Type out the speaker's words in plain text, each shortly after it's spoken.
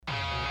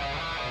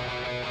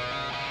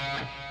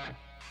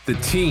The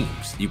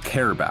teams you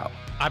care about.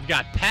 I've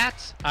got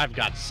Pats, I've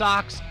got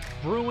Sox,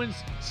 Bruins,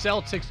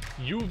 Celtics,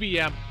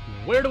 UVM.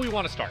 Where do we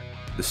want to start?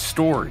 The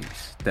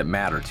stories that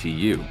matter to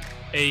you.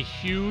 A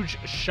huge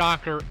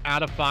shocker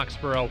out of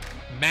Foxborough.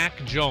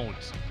 Mac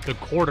Jones, the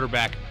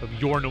quarterback of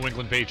your New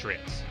England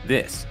Patriots.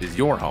 This is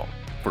your home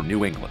for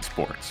New England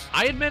sports.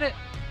 I admit it,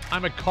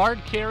 I'm a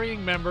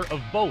card-carrying member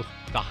of both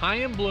the High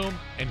and Bloom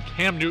and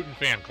Cam Newton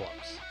fan clubs.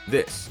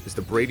 This is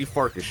the Brady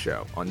Farkas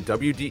Show on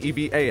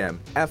WDEV AM,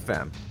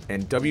 FM,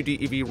 and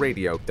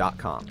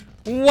WDEVradio.com.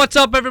 What's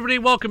up, everybody?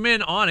 Welcome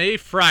in on a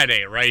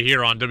Friday right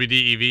here on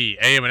WDEV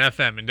AM and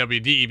FM and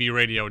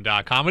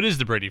WDEVradio.com. It is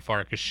the Brady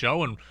Farkas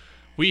Show, and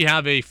we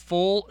have a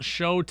full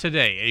show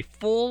today, a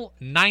full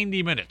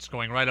 90 minutes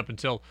going right up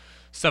until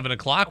 7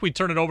 o'clock. We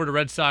turn it over to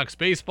Red Sox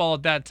baseball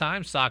at that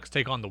time. Sox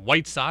take on the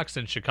White Sox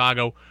in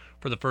Chicago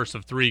for the first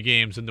of 3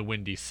 games in the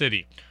Windy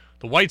City.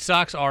 The White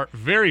Sox are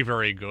very,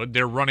 very good.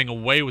 They're running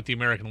away with the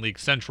American League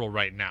Central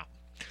right now.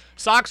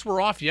 Sox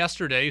were off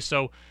yesterday,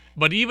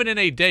 but even in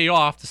a day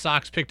off, the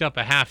Sox picked up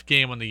a half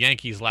game on the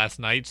Yankees last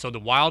night, so the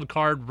wild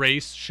card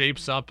race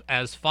shapes up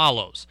as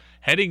follows.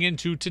 Heading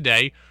into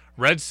today,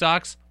 Red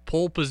Sox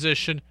pole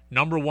position,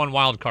 number 1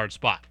 wild card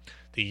spot.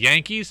 The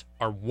Yankees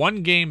are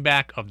 1 game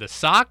back of the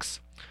Sox.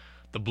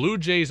 The Blue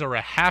Jays are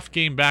a half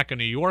game back of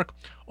New York.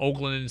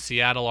 Oakland and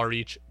Seattle are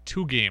each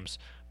 2 games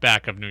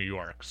back of New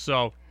York.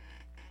 So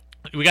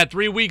we got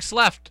 3 weeks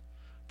left.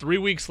 3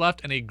 weeks left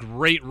and a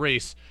great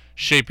race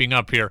shaping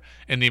up here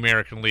in the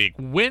American League.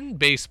 When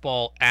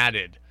baseball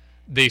added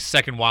the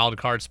second wild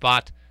card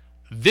spot,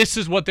 this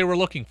is what they were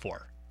looking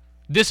for.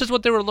 This is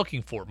what they were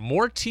looking for.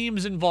 More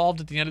teams involved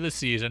at the end of the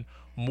season,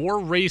 more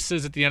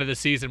races at the end of the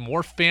season,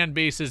 more fan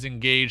bases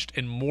engaged,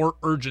 and more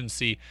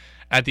urgency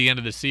at the end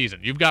of the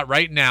season. You've got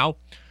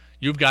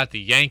the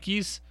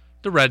Yankees,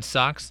 the Red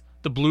Sox,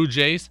 the Blue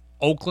Jays,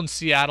 Oakland,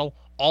 Seattle,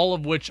 all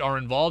of which are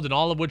involved and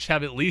all of which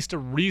have at least a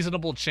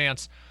reasonable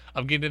chance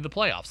of getting into the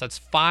playoffs. That's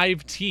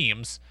 5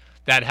 teams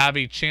that have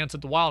a chance at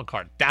the wild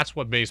card. That's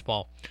what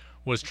baseball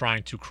was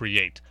trying to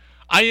create.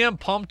 I am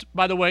pumped,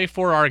 by the way,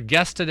 for our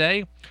guest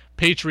today,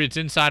 Patriots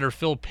insider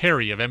Phil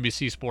Perry of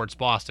NBC Sports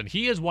Boston.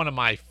 He is one of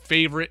my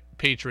favorite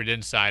Patriot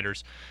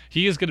insiders.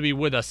 He is going to be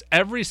with us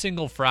every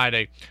single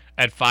Friday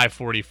at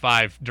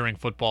 5:45 during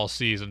football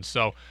season.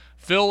 So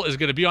Phil is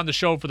going to be on the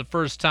show for the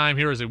first time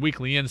here as a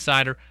weekly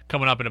insider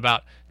coming up in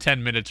about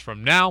 10 minutes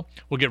from now.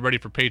 We'll get ready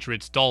for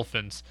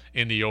Patriots-Dolphins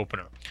in the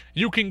opener.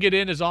 You can get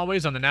in, as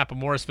always, on the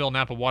Napa-Morrisville,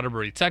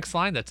 Napa-Waterbury text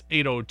line. That's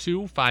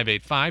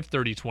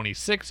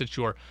 802-585-3026. It's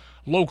your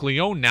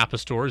locally owned Napa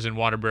stores in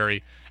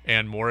Waterbury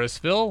and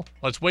Morrisville.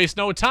 Let's waste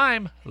no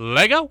time.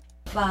 Lego.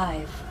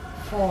 5,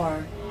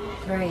 4,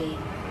 3,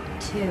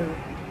 2,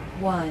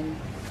 1.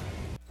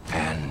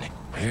 And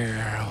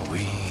here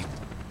we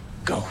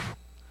go.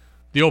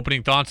 The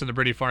opening thoughts on the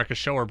Brady Farkas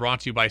Show are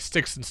brought to you by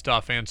Sticks and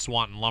Stuff and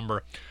Swanton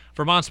Lumber,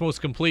 Vermont's most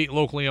complete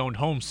locally owned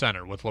home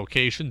center with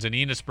locations in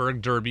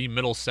Enosburg, Derby,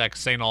 Middlesex,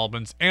 St.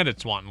 Albans, and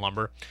at Swanton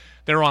Lumber.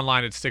 They're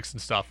online at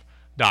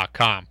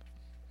sticksandstuff.com.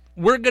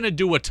 We're going to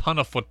do a ton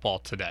of football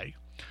today,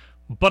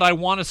 but I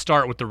want to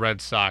start with the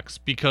Red Sox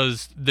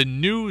because the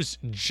news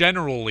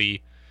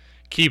generally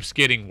keeps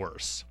getting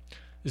worse.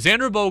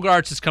 Xander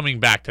Bogaerts is coming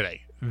back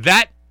today.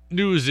 That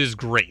news is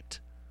great,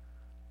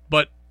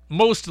 but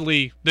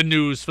mostly the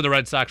news for the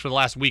Red Sox for the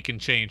last week and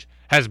change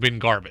has been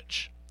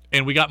garbage.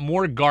 And we got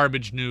more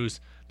garbage news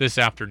this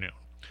afternoon.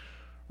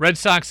 Red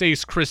Sox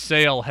ace Chris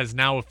Sale has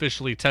now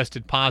officially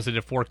tested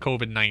positive for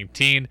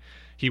COVID-19.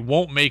 He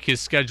won't make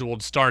his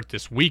scheduled start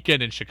this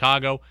weekend in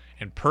Chicago,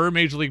 and per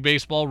Major League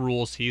Baseball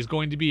rules, he's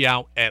going to be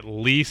out at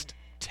least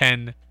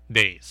 10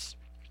 days.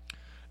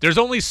 There's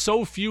only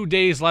so few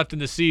days left in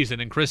the season,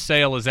 and Chris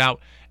Sale is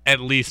out at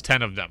least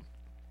 10 of them.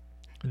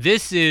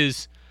 This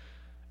is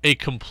a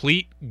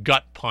complete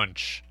gut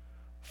punch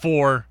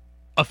for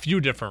a few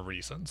different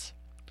reasons.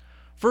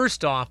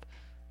 First off,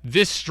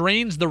 this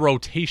strains the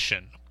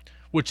rotation,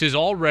 which has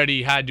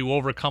already had to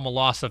overcome a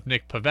loss of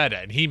Nick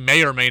Pivetta, and he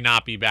may or may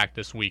not be back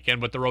this weekend,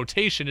 but the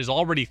rotation is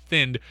already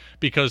thinned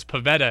because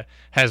Pivetta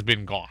has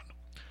been gone.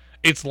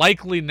 It's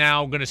likely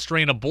now going to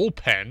strain a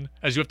bullpen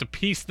as you have to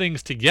piece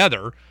things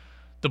together.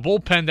 The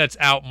bullpen that's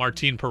out,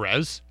 Martin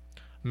Perez,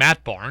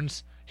 Matt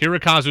Barnes,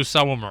 Hirokazu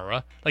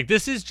Sawamura.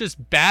 This is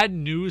just bad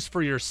news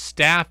for your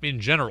staff in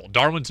general.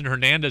 Darwinson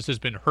Hernandez has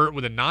been hurt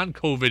with a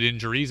non-COVID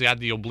injury. He had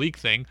the oblique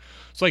thing.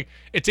 So,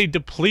 it's a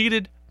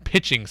depleted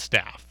pitching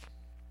staff.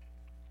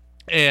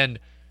 And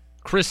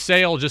Chris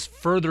Sale just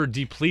further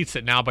depletes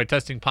it now by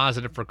testing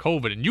positive for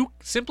COVID. And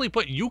simply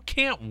put, you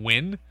can't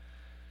win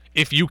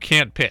if you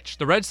can't pitch.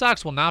 The Red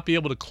Sox will not be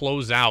able to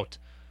close out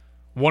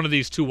one of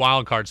these 2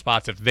 wildcard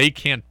spots if they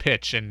can't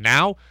pitch. And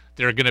now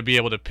they're going to be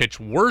able to pitch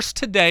worse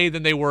today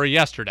than they were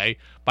yesterday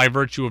by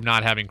virtue of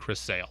not having Chris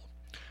Sale.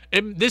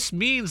 And this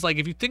means,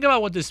 if you think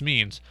about what this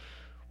means,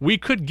 we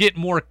could get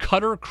more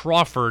Cutter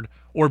Crawford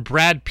or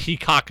Brad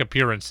Peacock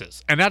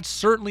appearances. And that's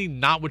certainly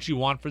not what you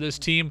want for this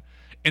team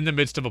in the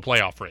midst of a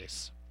playoff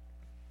race.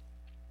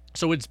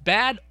 So it's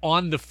bad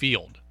on the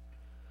field,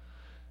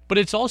 but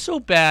it's also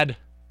bad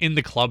in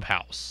the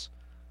clubhouse.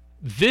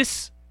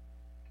 this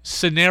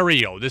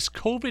scenario, this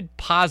COVID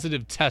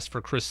positive test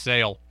for Chris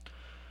Sale,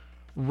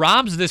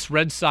 robs this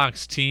Red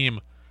Sox team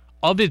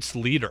of its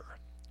leader.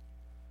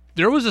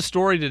 There was a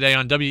story today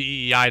on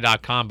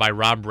WEEI.com by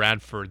Rob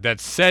Bradford that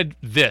said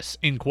this,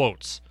 in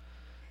quotes,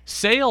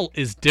 Sale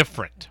is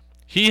different.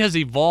 He has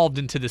evolved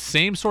into the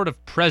same sort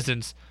of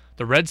presence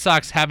the Red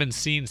Sox haven't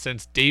seen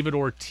since David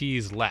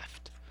Ortiz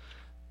left.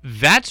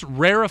 That's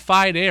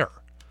rarefied air.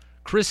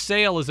 Chris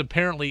Sale is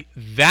apparently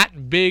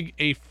that big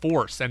a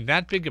force and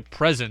that big a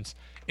presence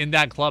in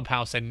that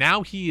clubhouse, and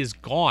now he is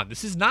gone.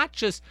 This is not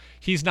just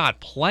he's not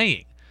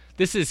playing.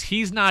 This is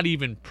he's not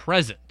even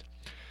present.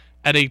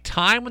 At a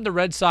time when the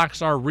Red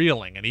Sox are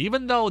reeling, and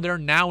even though they're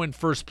now in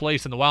first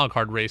place in the wild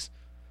card race,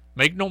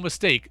 make no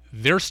mistake,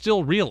 they're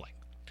still reeling.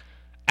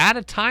 At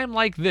a time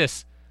like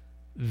this,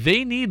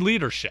 they need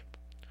leadership.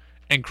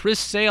 And Chris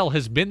Sale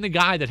has been the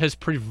guy that has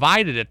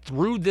provided it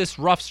through this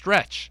rough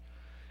stretch.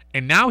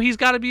 And now he's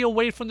got to be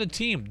away from the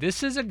team.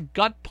 This is a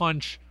gut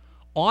punch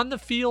on the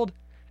field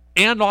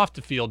and off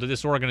the field to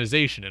this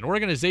organization. An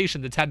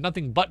organization that's had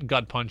nothing but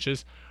gut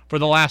punches for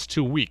the last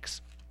 2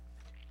 weeks.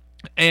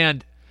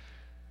 And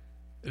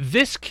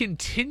this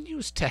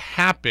continues to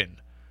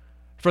happen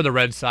for the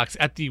Red Sox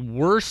at the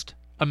worst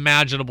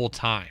imaginable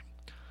time.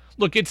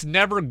 Look, it's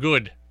never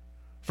good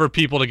for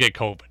people to get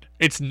COVID.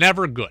 It's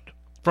never good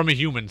from a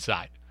human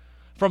side.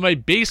 From a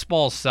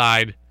baseball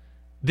side,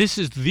 this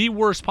is the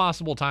worst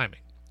possible timing.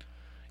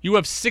 You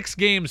have 6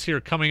 games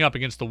here coming up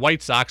against the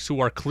White Sox, who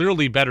are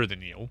clearly better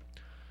than you,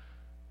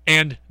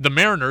 and the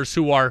Mariners,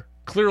 who are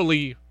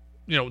clearly,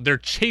 they're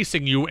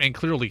chasing you and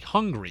clearly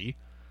hungry,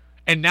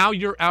 and now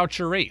you're out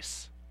your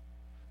ace.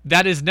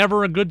 That is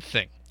never a good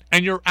thing.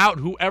 And you're out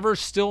whoever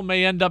still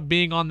may end up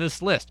being on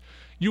this list.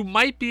 You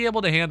might be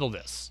able to handle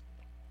this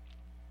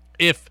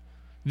if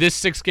this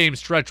 6-game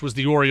stretch was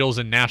the Orioles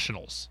and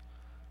Nationals.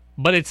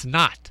 But it's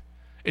not.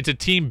 It's a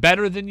team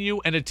better than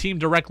you and a team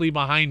directly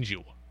behind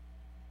you.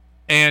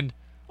 And,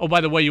 oh, by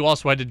the way, you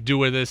also had to do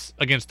with this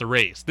against the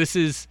Rays. This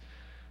is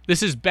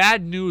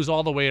bad news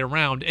all the way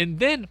around. And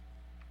then,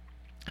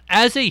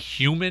 as a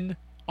human,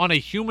 on a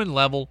human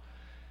level,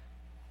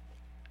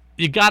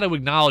 you got to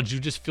acknowledge you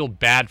just feel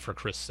bad for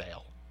Chris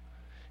Sale.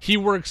 He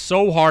worked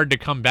so hard to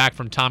come back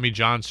from Tommy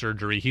John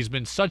surgery. He's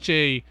been such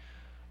a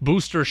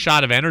booster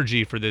shot of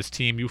energy for this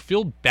team. You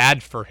feel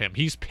bad for him.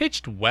 He's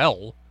pitched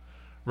well,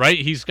 right?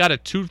 He's got a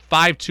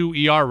 2.52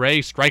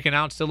 ERA, striking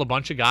out still a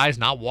bunch of guys,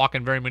 not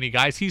walking very many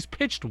guys. He's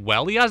pitched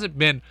well. He hasn't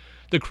been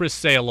the Chris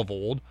Sale of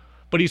old,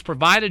 but he's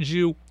provided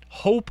you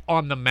hope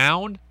on the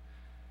mound,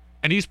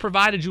 and he's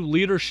provided you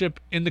leadership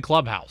in the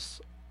clubhouse.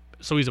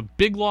 So he's a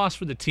big loss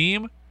for the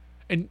team,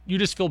 and you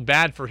just feel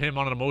bad for him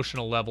on an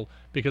emotional level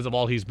because of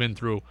all he's been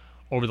through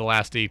over the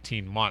last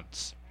 18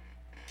 months.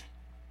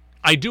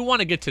 I do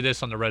want to get to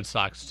this on the Red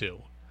Sox,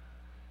 too.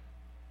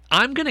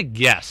 I'm going to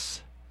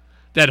guess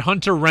that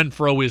Hunter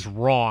Renfroe is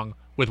wrong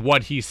with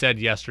what he said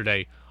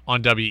yesterday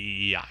on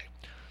WEEI.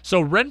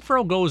 So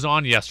Renfroe goes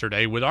on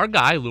yesterday with our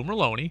guy, Lou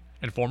Merlone,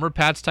 and former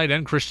Pats tight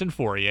end Christian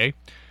Fourier,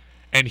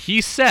 and he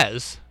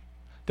says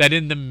that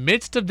in the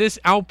midst of this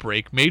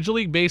outbreak, Major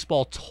League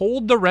Baseball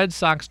told the Red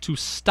Sox to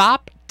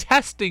stop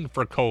testing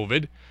for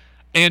COVID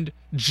and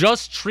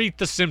just treat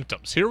the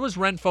symptoms. Here was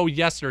Renfroe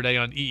yesterday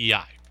on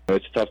EEI.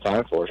 It's a tough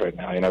time for us right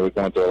now. We're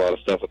going through a lot of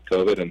stuff with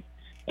COVID, and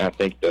I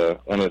think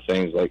one of the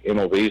things, like,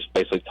 MLB's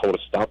basically told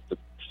us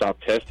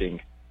stop testing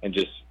and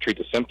just treat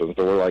the symptoms.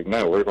 But we're like,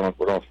 no, we're going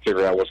to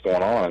figure out what's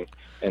going on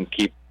and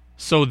keep.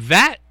 So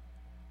that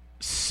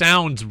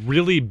sounds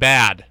really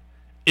bad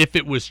if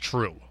it was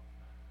true,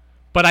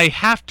 but I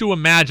have to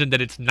imagine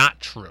that it's not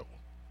true.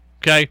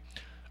 Okay,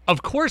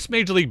 of course,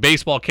 Major League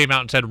Baseball came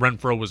out and said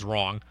Renfroe was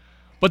wrong,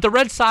 but the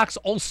Red Sox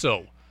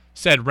also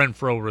said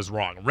Renfroe was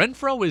wrong.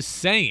 Renfroe is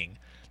saying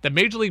that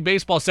Major League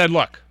Baseball said,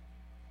 look,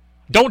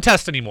 don't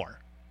test anymore.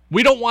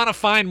 We don't want to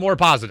find more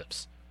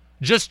positives.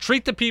 Just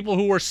treat the people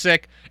who are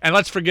sick and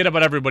let's forget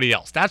about everybody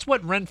else. That's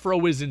what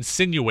Renfroe is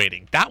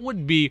insinuating. That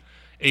would be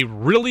a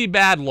really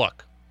bad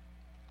look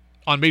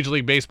on Major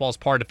League Baseball's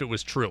part if it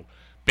was true.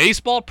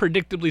 Baseball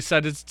predictably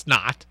said it's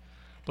not,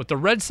 but the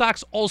Red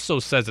Sox also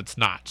says it's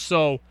not.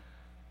 So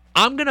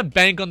I'm going to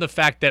bank on the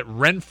fact that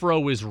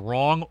Renfroe is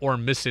wrong or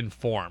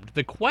misinformed.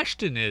 The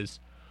question is,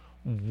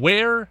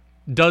 where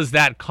does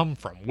that come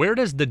from? Where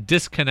does the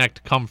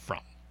disconnect come from?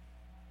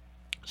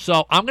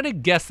 So I'm going to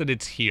guess that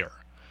it's here.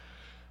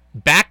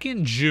 Back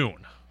in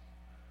June,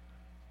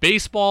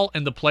 baseball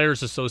and the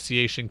Players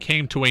Association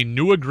came to a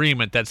new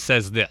agreement that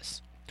says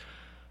this: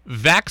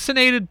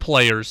 vaccinated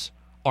players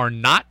are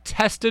not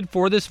tested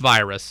for this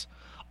virus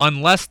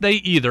unless they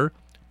either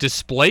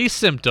display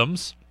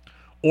symptoms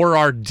or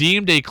are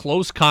deemed a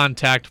close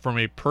contact from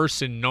a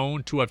person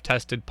known to have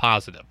tested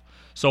positive.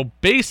 So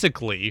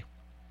basically,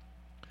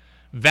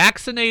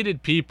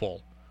 vaccinated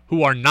people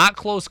who are not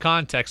close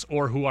contacts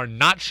or who are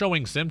not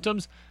showing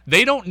symptoms,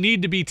 they don't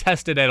need to be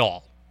tested at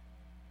all.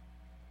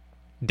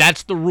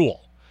 That's the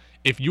rule.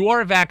 If you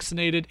are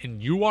vaccinated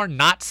and you are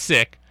not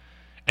sick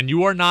and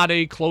you are not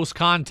a close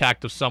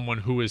contact of someone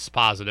who is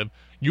positive,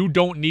 you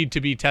don't need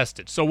to be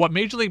tested. So what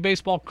Major League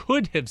Baseball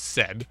could have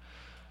said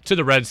to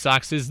the Red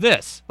Sox is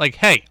this, like,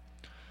 hey,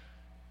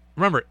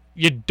 remember,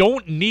 you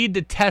don't need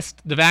to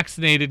test the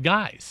vaccinated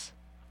guys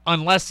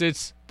unless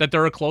it's that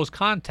they're a close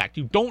contact.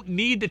 You don't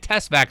need to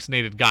test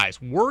vaccinated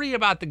guys. Worry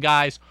about the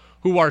guys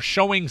who are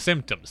showing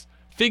symptoms.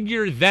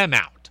 Figure them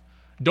out.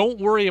 Don't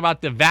worry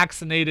about the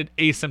vaccinated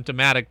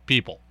asymptomatic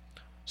people.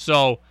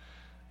 So,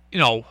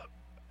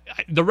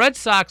 the Red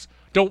Sox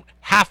don't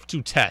have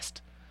to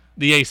test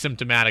the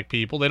asymptomatic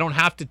people. They don't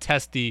have to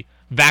test the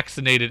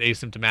vaccinated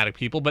asymptomatic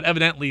people, but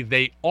evidently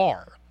they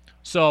are.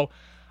 So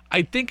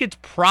I think it's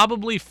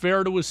probably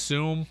fair to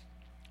assume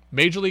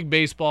Major League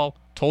Baseball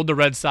told the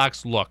Red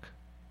Sox, look,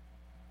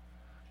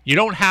 you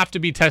don't have to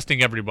be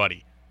testing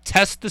everybody.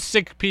 Test the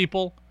sick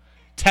people,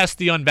 test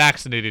the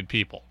unvaccinated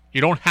people.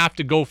 You don't have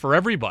to go for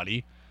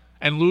everybody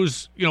and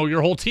lose,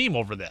 your whole team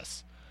over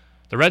this.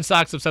 The Red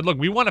Sox have said, look,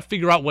 we want to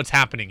figure out what's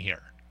happening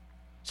here.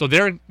 So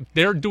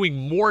they're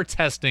doing more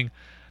testing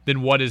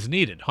than what is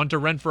needed. Hunter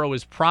Renfroe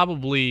is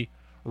probably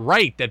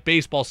right that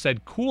baseball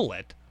said cool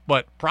it,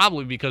 but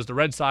probably because the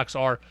Red Sox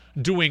are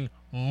doing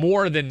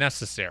more than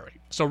necessary.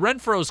 So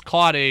Renfroe's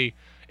caught a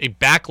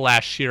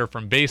backlash here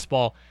from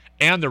baseball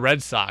and the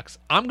Red Sox.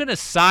 I'm going to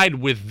side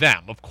with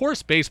them. Of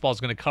course, baseball is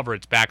going to cover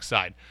its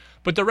backside.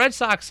 But the Red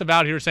Sox have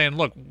out here saying,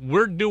 look,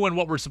 we're doing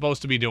what we're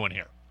supposed to be doing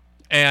here.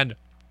 And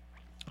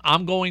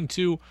I'm going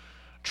to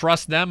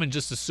trust them and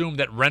just assume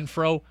that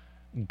Renfroe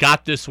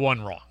got this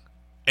one wrong.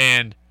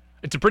 And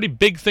it's a pretty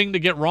big thing to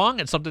get wrong.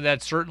 It's something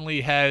that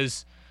certainly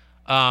has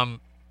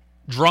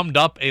drummed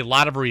up a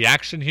lot of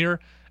reaction here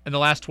in the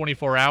last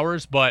 24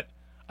 hours. But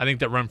I think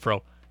that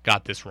Renfroe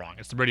got this wrong.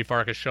 It's the Brady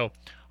Farkas Show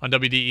on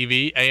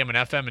WDEV, AM and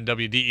FM, and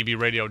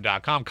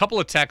WDEVradio.com. Couple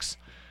of texts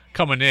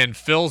coming in.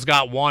 Phil's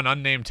got one.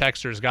 Unnamed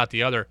texter's got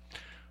the other.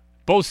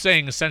 Both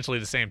saying essentially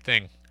the same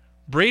thing.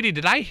 Brady,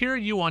 did I hear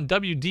you on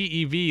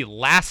WDEV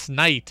last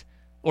night,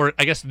 or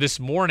I guess this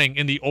morning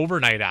in the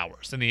overnight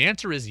hours? And the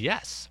answer is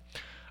yes.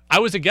 I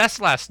was a guest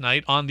last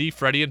night on the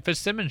Freddie and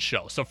Fitzsimmons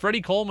show. So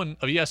Freddie Coleman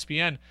of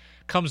ESPN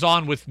comes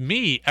on with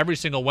me every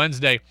single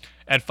Wednesday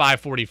at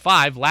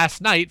 5:45.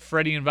 Last night,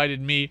 Freddie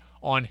invited me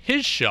on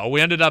his show.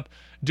 We ended up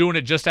doing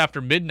it just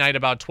after midnight,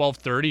 about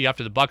 12:30,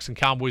 after the Bucks and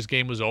Cowboys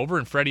game was over,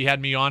 and Freddie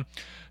had me on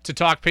to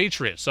talk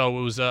Patriots. So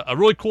it was a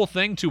really cool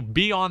thing to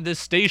be on this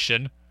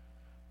station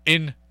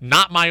in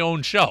not my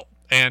own show.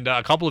 And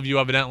a couple of you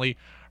evidently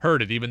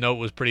heard it, even though it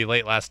was pretty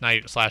late last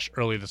night /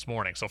 early this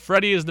morning. So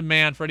Freddie is the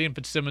man. Freddie and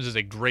Fitzsimmons is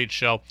a great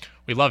show.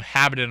 We love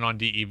having it on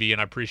DEV,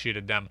 and I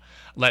appreciated them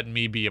letting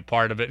me be a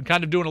part of it and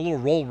kind of doing a little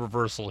role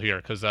reversal here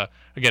because,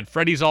 again,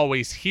 Freddie's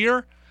always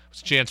here.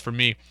 It's a chance for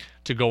me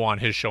to go on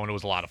his show, and it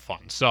was a lot of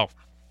fun. So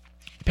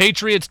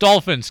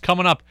Patriots-Dolphins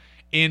coming up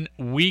in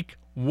Week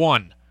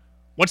 1.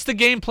 What's the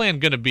game plan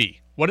going to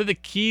be? What are the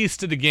keys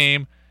to the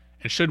game,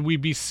 and should we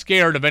be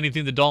scared of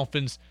anything the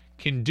Dolphins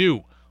can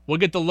do? We'll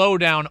get the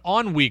lowdown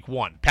on Week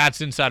 1.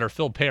 Pats insider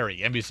Phil Perry,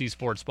 NBC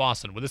Sports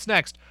Boston, with us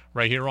next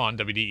right here on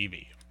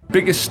WDEV.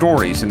 Biggest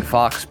stories in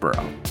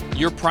Foxborough.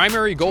 Your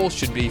primary goal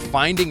should be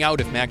finding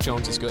out if Mac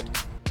Jones is good.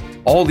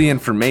 All the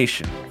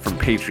information from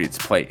Patriots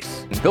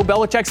Place. Bill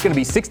Belichick's going to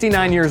be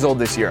 69 years old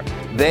this year.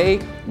 They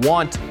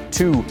want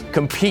to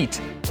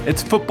compete.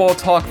 It's Football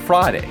Talk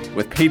Friday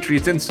with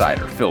Patriots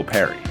insider Phil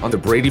Perry on the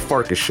Brady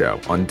Farkas Show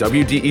on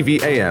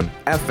WDEV AM,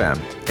 FM,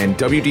 and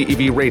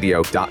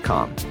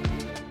WDEVradio.com.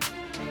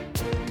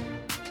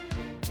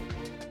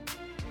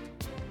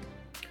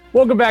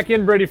 Welcome back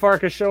in, Brady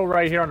Farkas Show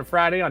right here on a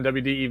Friday on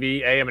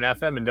WDEV, AM and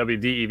FM, and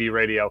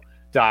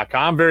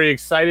WDEVradio.com. Very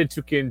excited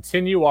to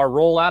continue our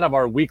rollout of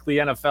our weekly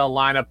NFL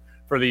lineup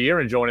for the year.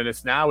 And joining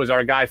us now is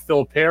our guy,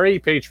 Phil Perry,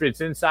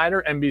 Patriots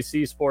insider,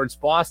 NBC Sports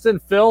Boston.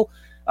 Phil,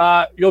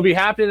 you'll be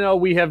happy to know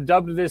we have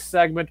dubbed this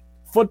segment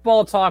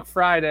Football Talk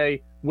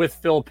Friday with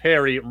Phil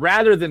Perry,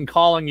 rather than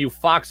calling you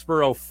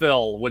Foxborough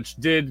Phil, which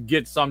did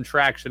get some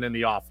traction in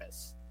the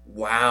office.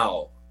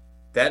 Wow.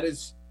 That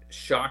is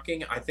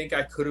shocking. I think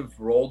I could have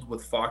rolled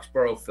with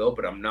Foxborough Phil,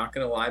 but I'm not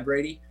going to lie,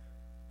 Brady.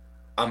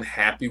 I'm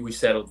happy we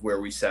settled where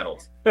we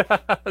settled.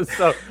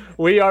 So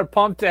we are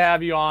pumped to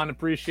have you on.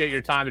 Appreciate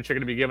your time that you're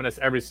going to be giving us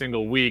every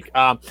single week.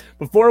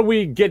 Before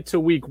we get to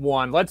Week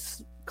 1,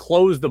 let's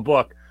close the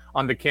book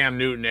on the Cam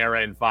Newton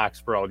era in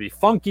Foxborough. The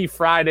Funky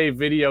Friday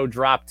video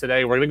dropped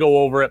today. We're going to go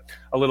over it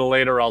a little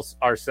later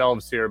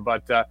ourselves here.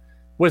 But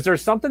was there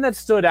something that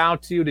stood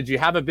out to you? Did you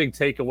have a big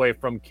takeaway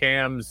from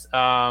Cam's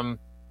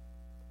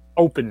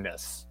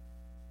openness?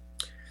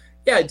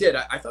 Yeah, I did.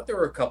 I thought there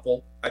were a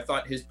couple. I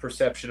thought his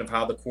perception of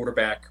how the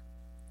quarterback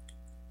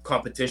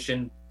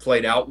competition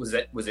played out was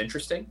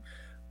interesting.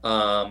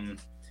 I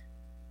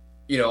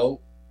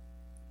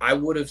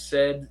would have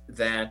said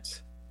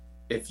that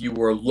if you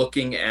were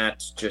looking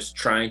at just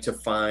trying to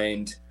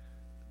find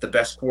the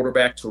best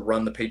quarterback to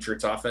run the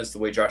Patriots offense the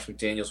way Josh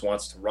McDaniels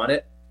wants to run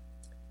it,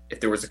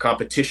 if there was a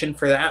competition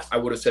for that, I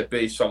would have said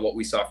based on what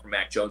we saw from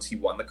Mac Jones, he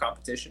won the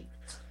competition.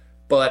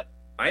 But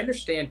I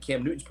understand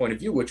Cam Newton's point of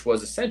view, which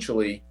was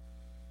essentially,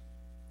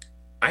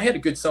 I had a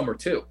good summer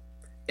too.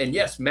 And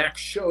yes,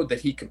 Max showed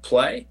that he could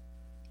play,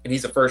 and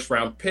he's a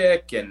first-round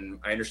pick, and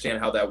I understand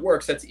how that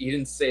works. He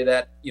didn't say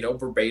that,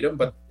 verbatim,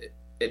 but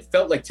it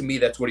felt like to me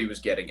that's what he was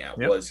getting at.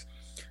 Was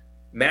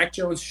Mac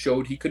Jones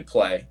showed he could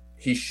play.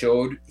 He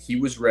showed he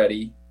was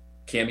ready.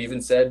 Cam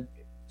even said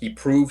he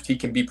proved he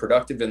can be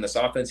productive in this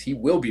offense. He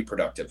will be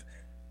productive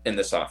in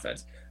this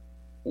offense.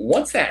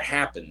 Once that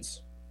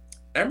happens,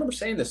 I remember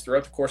saying this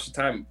throughout the course of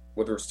time,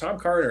 whether it was Tom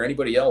Curran or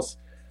anybody else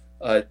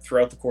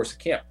throughout the course of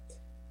camp,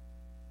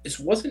 this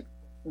wasn't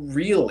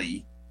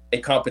really a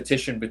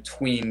competition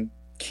between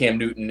Cam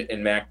Newton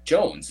and Mac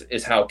Jones,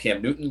 is how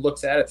Cam Newton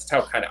looks at it. That's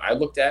how kind of I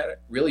looked at it.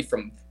 Really,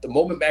 from the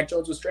moment Mac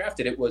Jones was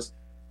drafted, it was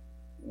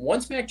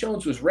once Mac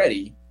Jones was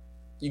ready,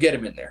 you get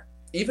him in there,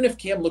 even if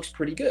Cam looks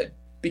pretty good,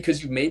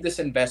 because you've made this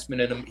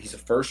investment in him. He's a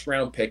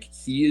first-round pick.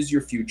 He is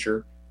your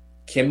future.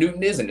 Cam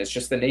Newton isn't. It's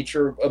just the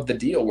nature of the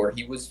deal where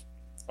he was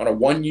on a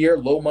 1-year,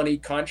 low-money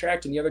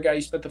contract, and the other guy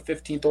you spent the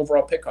 15th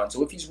overall pick on.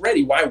 So if he's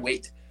ready, why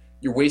wait?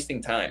 You're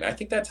wasting time. I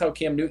think that's how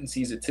Cam Newton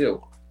sees it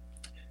too.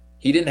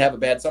 He didn't have a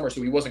bad summer,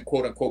 so he wasn't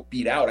quote-unquote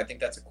beat out. I think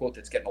that's a quote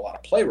that's getting a lot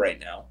of play right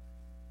now.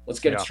 Let's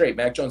get it straight.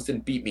 Mac Jones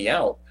didn't beat me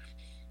out.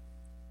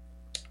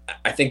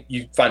 I think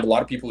you find a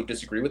lot of people who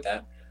disagree with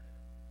that.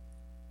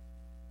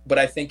 But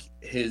I think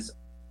his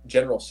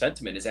general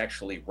sentiment is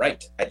actually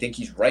right. I think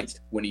he's right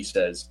when he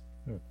says,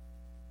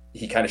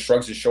 he kind of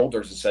shrugs his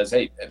shoulders and says,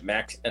 hey,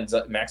 Mac's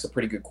a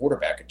pretty good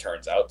quarterback, it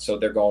turns out, so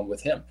they're going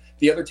with him.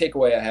 The other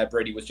takeaway I had,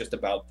 Brady, was just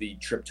about the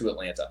trip to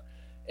Atlanta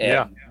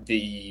and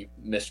the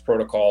missed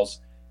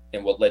protocols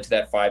and what led to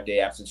that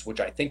 5-day absence,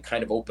 which I think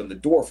kind of opened the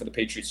door for the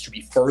Patriots to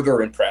be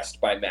further impressed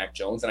by Mac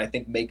Jones, and I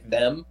think make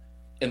them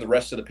and the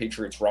rest of the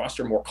Patriots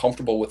roster more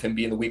comfortable with him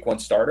being the Week 1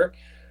 starter.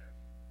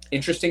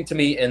 Interesting to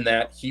me in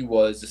that he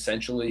was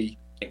essentially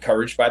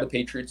encouraged by the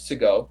Patriots to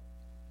go.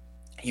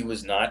 He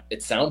was not,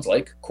 it sounds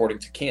like, according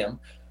to Cam,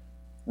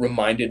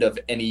 reminded of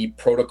any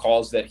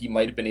protocols that he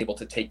might have been able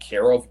to take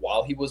care of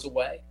while he was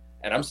away.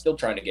 And I'm still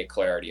trying to get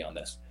clarity on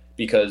this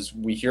because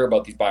we hear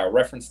about these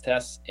bioreference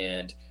tests,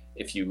 and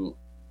if you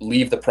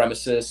leave the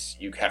premises,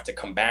 you have to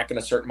come back in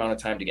a certain amount of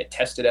time to get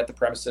tested at the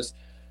premises.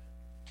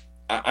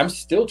 I'm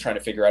still trying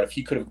to figure out if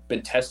he could have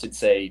been tested,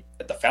 say,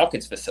 at the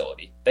Falcons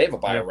facility. They have a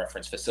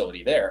bioreference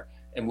facility there.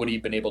 And would he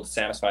have been able to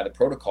satisfy the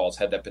protocols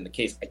had that been the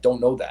case? I don't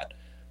know that.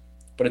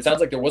 But it sounds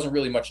like there wasn't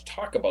really much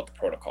talk about the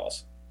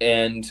protocols.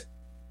 And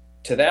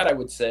to that, I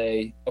would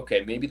say,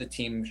 okay, maybe the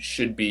team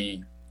should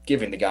be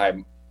giving the guy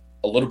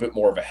a little bit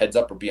more of a heads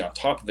up or be on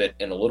top of it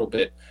in a little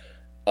bit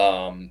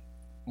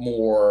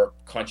more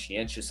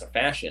conscientious a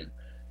fashion.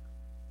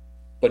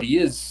 But he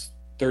is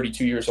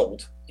 32 years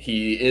old.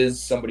 He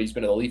is somebody who's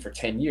been in the league for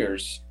 10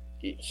 years.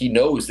 He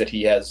knows that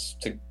he has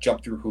to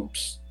jump through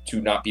hoops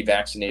to not be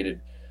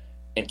vaccinated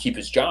and keep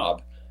his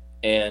job.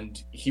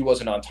 And he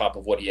wasn't on top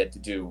of what he had to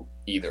do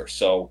either.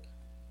 So,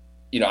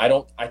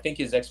 I think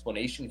his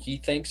explanation, he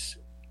thinks,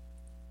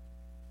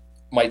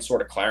 might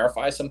sort of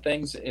clarify some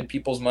things in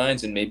people's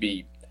minds. And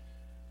maybe,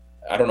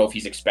 I don't know if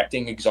he's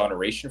expecting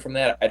exoneration from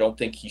that. I don't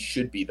think he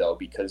should be, though,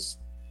 because,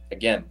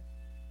 again,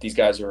 these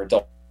guys are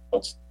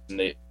adults and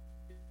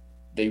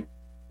they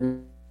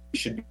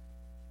should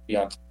be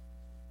on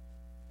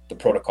the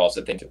protocols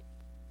that they do.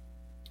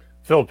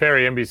 Phil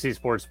Perry, NBC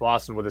Sports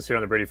Boston, with us here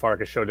on the Brady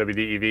Farkas Show,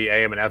 WDEV,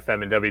 AM and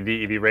FM, and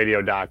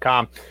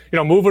WDEVradio.com.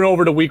 Moving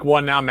over to Week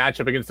 1 now,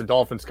 matchup against the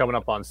Dolphins coming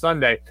up on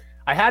Sunday.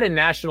 I had a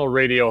national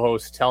radio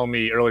host tell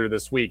me earlier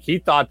this week he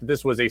thought that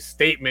this was a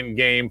statement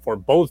game for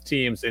both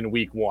teams in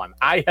Week 1.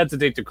 I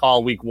hesitate to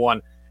call Week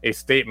 1 a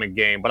statement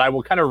game, but I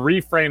will kind of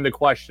reframe the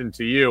question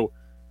to you.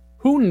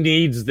 Who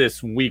needs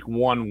this Week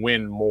 1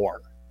 win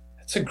more?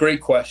 That's a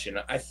great question.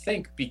 I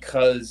think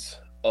because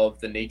of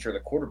the nature of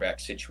the quarterback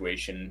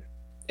situation,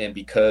 and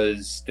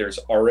because there's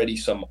already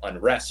some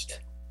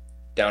unrest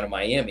down in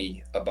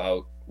Miami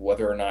about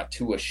whether or not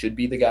Tua should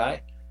be the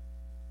guy.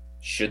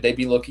 Should they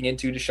be looking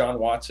into Deshaun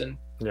Watson?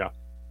 Yeah.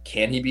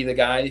 Can he be the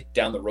guy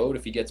down the road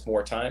if he gets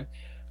more time?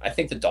 I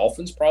think the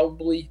Dolphins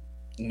probably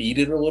need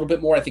it a little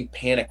bit more. I think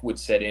panic would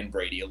set in,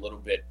 Brady, a little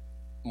bit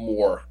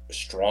more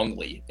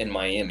strongly in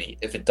Miami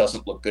if it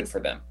doesn't look good for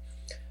them.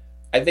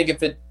 I think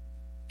if it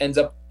ends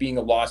up being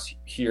a loss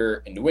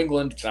here in New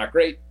England, it's not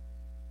great.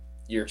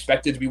 You're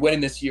expected to be winning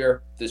this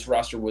year. This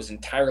roster was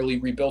entirely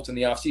rebuilt in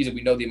the offseason.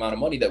 We know the amount of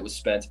money that was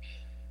spent.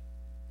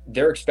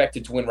 They're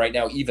expected to win right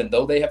now, even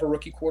though they have a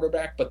rookie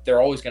quarterback, but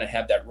they're always going to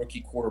have that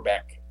rookie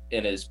quarterback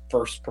in his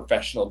first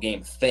professional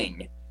game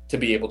thing to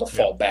be able to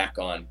fall back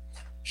on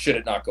should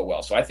it not go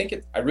well. So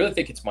I really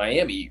think it's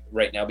Miami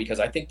right now because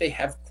I think they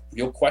have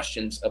real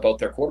questions about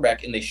their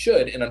quarterback, and they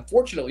should. And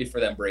unfortunately for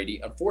them, Brady,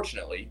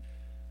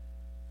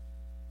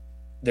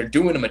 they're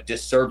doing him a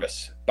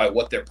disservice by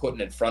what they're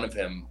putting in front of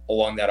him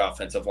along that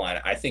offensive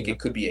line. I think it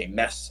could be a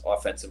mess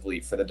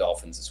offensively for the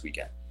Dolphins this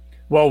weekend.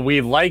 Well,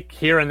 we like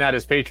hearing that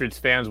as Patriots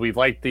fans. We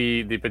like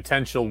the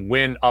potential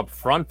win up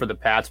front for the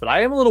Pats, but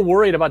I am a little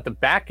worried about the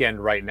back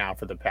end right now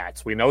for the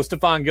Pats. We know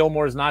Stephon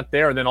Gilmore is not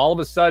there, and then all of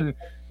a sudden,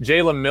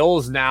 Jalen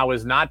Mills now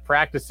is not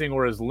practicing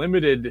or is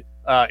limited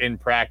in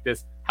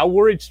practice. How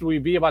worried should we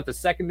be about the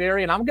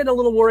secondary? And I'm getting a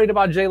little worried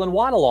about Jalen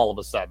Waddle all of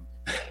a sudden.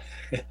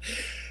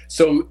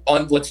 So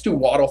let's do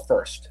Waddle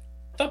first.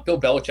 I thought Bill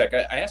Belichick,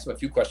 I asked him a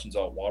few questions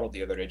on Waddle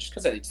the other day just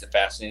because I think he's a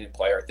fascinating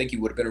player. I think he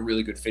would have been a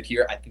really good fit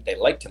here. I think they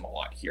liked him a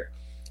lot here.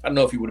 I don't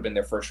know if he would have been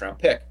their first-round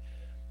pick,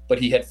 but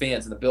he had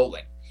fans in the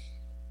building.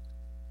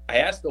 I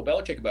asked Bill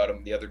Belichick about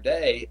him the other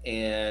day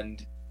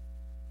and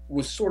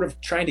was sort of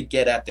trying to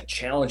get at the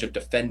challenge of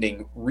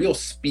defending real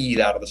speed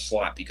out of the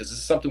slot, because this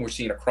is something we're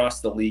seeing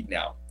across the league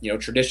now.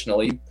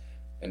 Traditionally,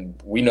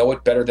 and we know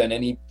it better than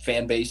any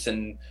fan base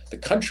in the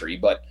country,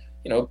 but,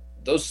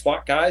 those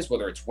slot guys,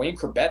 whether it's Wayne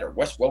Corbett or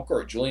Wes Welker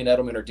or Julian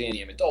Edelman or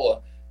Danny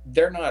Amendola,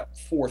 they're not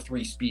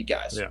 4-3 speed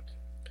guys. Yeah.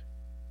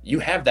 You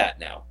have that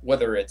now,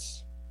 whether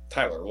it's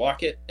Tyler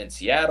Lockett in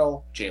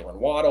Seattle, Jalen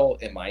Waddle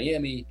in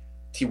Miami,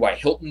 T.Y.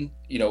 Hilton,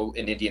 in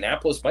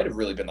Indianapolis might have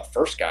really been the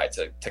first guy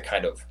to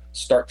kind of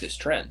start this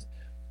trend.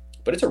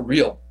 But it's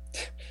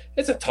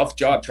a tough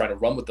job trying to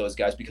run with those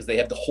guys because they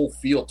have the whole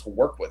field to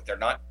work with. They're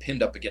not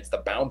pinned up against the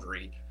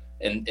boundary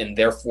and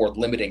therefore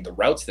limiting the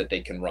routes that they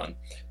can run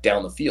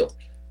down the field.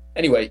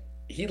 Anyway,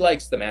 he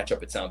likes the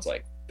matchup, it sounds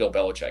like, Bill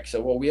Belichick.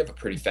 So, we have a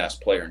pretty fast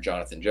player in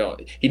Jonathan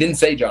Jones. He didn't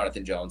say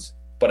Jonathan Jones,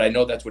 but I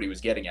know that's what he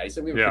was getting at. He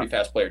said we have a pretty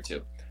fast player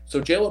too.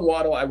 So Jalen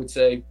Waddle, I would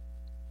say,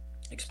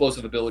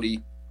 explosive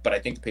ability, but I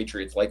think the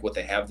Patriots like what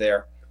they have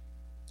there.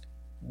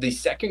 The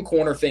second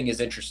corner thing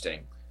is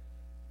interesting.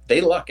 They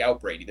luck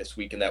out Brady this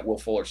week in that Will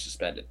Fuller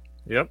suspended.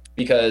 Yep.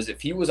 Because if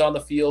he was on the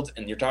field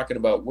and you're talking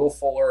about Will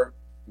Fuller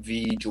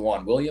v.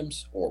 Juwan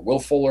Williams or Will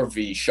Fuller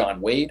v.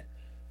 Sean Wade,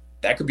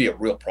 that could be a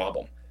real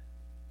problem.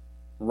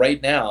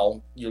 Right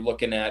now, you're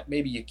looking at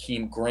maybe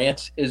Akeem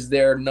Grant is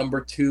their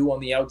number 2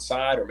 on the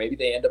outside, or maybe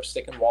they end up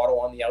sticking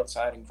Waddle on the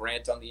outside and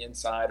Grant on the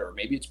inside, or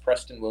maybe it's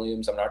Preston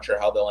Williams. I'm not sure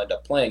how they'll end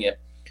up playing it,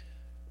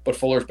 but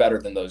Fuller's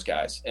better than those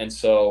guys. And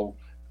so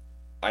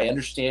I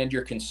understand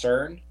your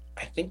concern.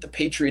 I think the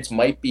Patriots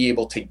might be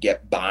able to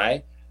get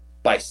by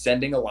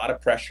sending a lot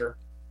of pressure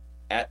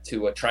at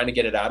Tua, trying to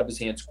get it out of his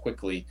hands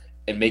quickly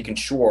and making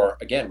sure,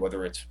 again,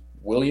 whether it's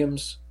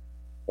Williams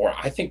or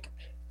I think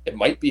it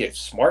might be a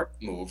smart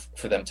move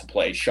for them to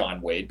play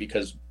Sean Wade,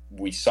 because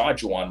we saw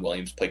Juwan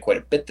Williams play quite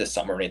a bit this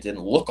summer and it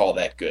didn't look all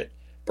that good,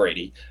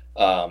 Brady.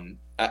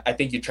 I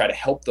think you try to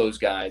help those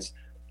guys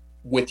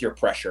with your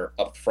pressure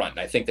up front,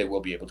 and I think they will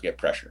be able to get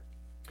pressure.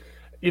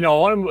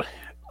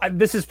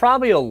 This is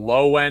probably a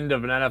low end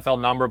of an NFL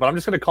number, but I'm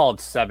just going to call it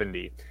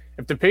 70.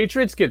 If the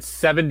Patriots get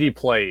 70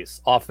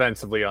 plays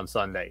offensively on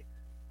Sunday,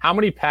 how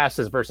many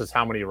passes versus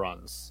how many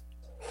runs?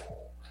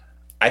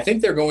 I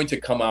think they're going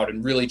to come out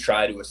and really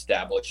try to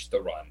establish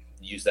the run,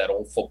 use that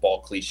old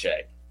football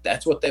cliche.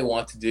 That's what they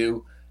want to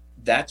do.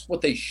 That's what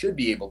they should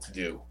be able to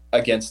do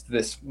against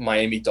this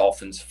Miami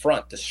Dolphins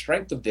front. The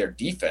strength of their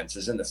defense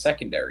is in the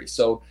secondary.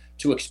 So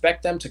to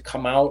expect them to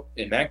come out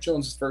in Mac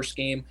Jones' first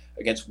game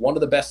against one of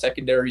the best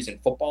secondaries in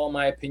football, in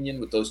my opinion,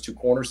 with those 2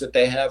 corners that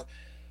they have,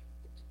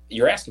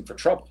 you're asking for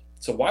trouble.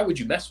 So why would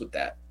you mess with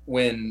that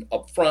when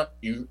up front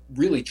you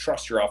really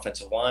trust your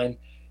offensive line?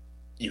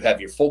 You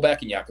have your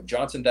fullback in Jakob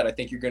Johnson that I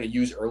think you're going to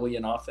use early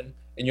and often.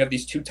 And you have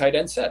these 2 tight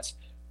end sets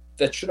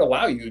that should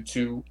allow you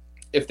to,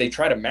 if they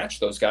try to match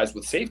those guys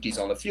with safeties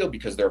on the field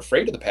because they're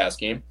afraid of the pass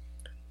game,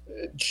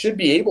 should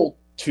be able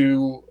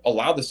to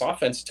allow this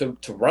offense to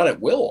run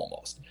at will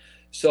almost.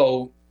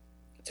 So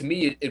to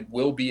me, it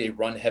will be a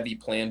run-heavy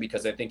plan,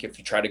 because I think if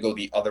you try to go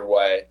the other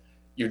way,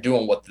 you're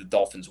doing what the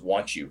Dolphins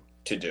want you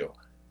to do.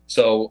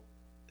 So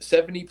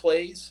 70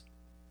 plays,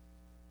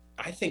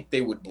 I think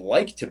they would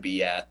like to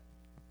be at,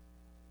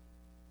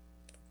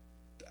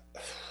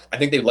 I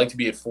think they'd like to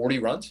be at 40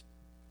 runs,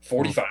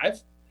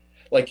 45.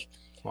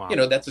 Wow.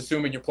 That's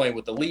assuming you're playing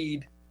with the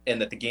lead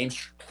and that the game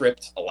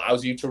script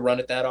allows you to run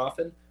it that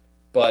often.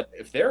 But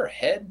if they're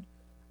ahead,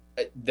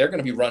 they're going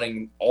to be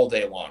running all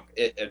day long,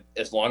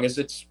 as long as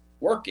it's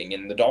working.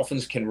 And the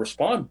Dolphins can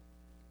respond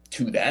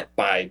to that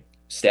by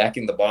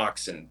stacking the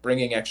box and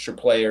bringing extra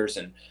players.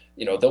 And,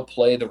 they'll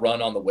play the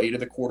run on the way to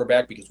the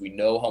quarterback, because we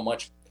know how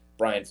much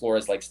Brian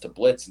Flores likes to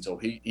blitz, and so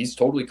he's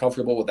totally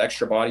comfortable with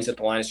extra bodies at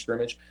the line of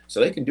scrimmage, so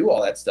they can do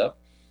all that stuff.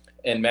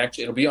 And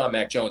it'll be on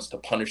Mac Jones to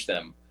punish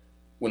them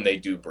when they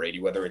do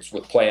Brady, whether it's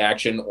with play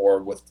action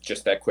or with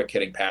just that quick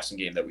hitting passing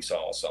game that we saw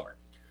all summer.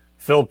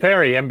 Phil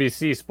Perry,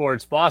 NBC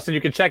Sports Boston.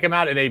 You can check him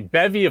out in a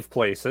bevy of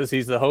places.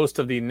 He's the host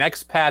of the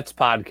Next Pats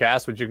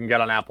podcast, which you can get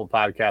on Apple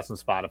Podcasts and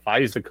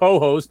Spotify. He's the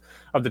co-host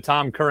of the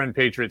Tom Curran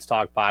Patriots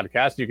Talk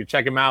podcast. You can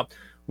check him out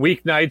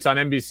weeknights on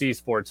NBC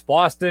Sports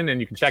Boston, and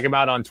you can check him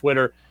out on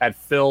Twitter at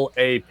Phil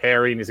A.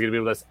 Perry, and he's going to be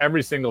with us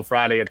every single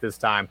Friday at this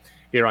time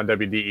here on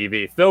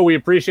WDEV. Phil, we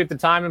appreciate the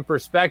time and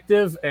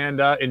perspective,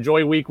 and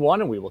enjoy week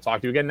 1, and we will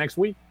talk to you again next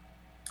week.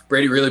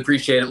 Brady, really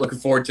appreciate it. Looking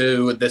forward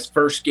to this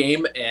first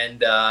game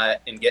and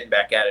getting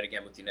back at it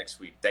again with you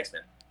next week. Thanks,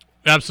 man.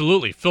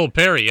 Absolutely. Phil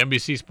Perry,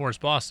 NBC Sports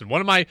Boston.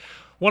 One of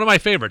my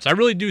favorites. I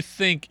really do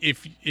think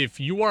if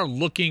you are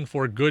looking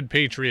for good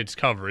Patriots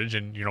coverage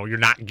and you're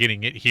not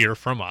getting it here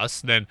from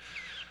us, then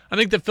I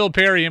think that Phil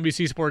Perry,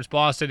 NBC Sports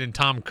Boston, and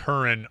Tom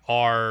Curran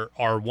are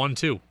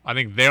 1-2. I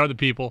think they are the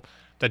people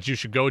that you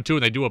should go to,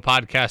 and they do a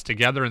podcast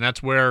together, and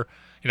that's where,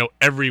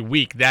 every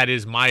week that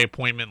is my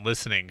appointment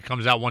listening. It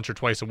comes out once or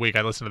twice a week.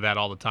 I listen to that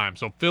all the time.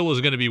 So Phil is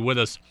going to be with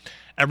us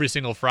every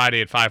single Friday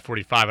at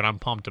 5:45, and I'm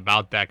pumped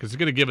about that because it's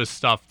going to give us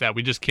stuff that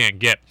we just can't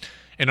get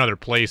in other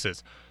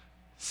places.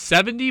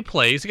 70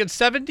 plays. Again,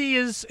 70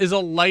 is a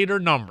lighter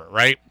number,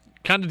 right?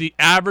 Kind of the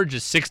average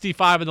is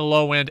 65 at the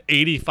low end,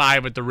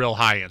 85 at the real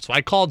high end. So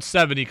I called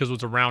 70 because it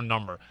was a round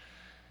number.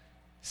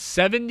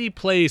 70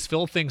 plays.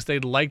 Phil thinks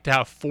they'd like to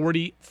have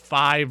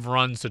 45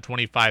 runs to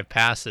 25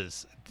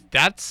 passes.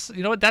 That's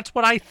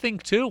what I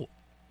think too.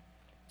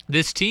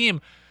 This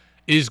team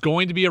is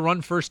going to be a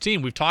run-first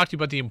team. We've talked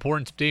about the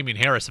importance of Damian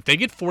Harris. If they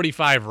get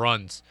 45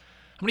 runs,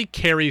 how many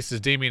carries does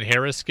Damian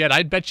Harris get?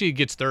 I'd bet you he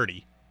gets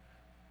 30.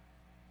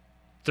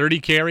 30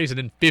 carries and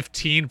then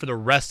 15 for the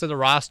rest of the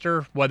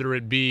roster, whether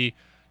it be,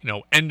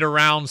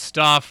 end-around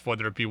stuff,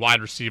 whether it be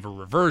wide receiver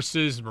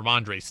reverses,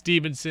 Ramondre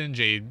Stevenson,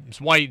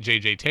 James White,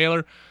 J.J.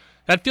 Taylor.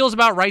 That feels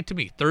about right to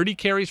me. 30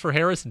 carries for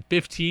Harris and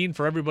 15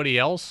 for everybody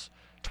else.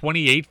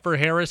 28 for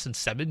Harris and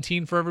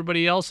 17 for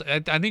everybody else. I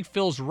think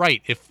Phil's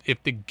right.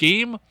 If the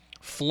game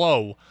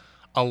flow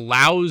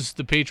allows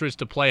the Patriots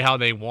to play how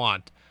they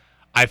want,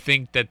 I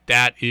think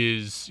that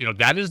is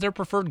their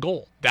preferred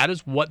goal. That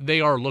is what they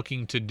are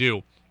looking to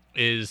do,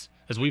 is,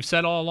 as we've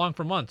said all along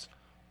for months,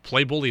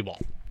 play bully ball.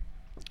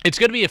 It's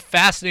going to be a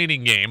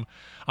fascinating game.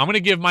 I'm going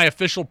to give my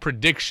official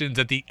predictions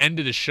at the end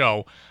of the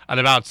show at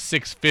about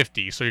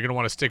 6:50, so you're going to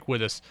want to stick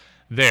with us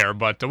there.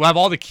 But we'll have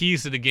all the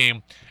keys to the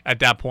game at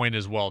that point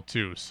as well,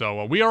 too.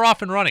 So we are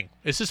off and running.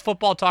 This is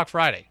Football Talk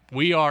Friday.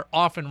 We are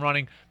off and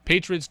running.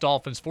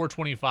 Patriots-Dolphins,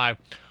 4:25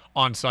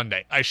 on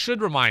Sunday. I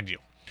should remind you,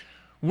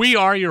 we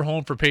are your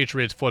home for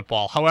Patriots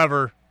football.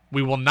 However,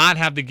 we will not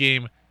have the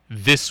game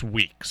this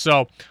week.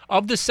 So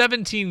of the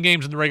 17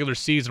 games in the regular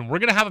season, we're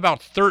going to have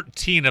about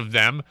 13 of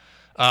them.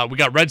 We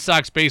got Red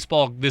Sox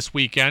baseball this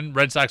weekend.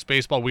 Red Sox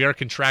baseball, we are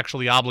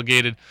contractually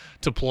obligated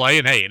to play.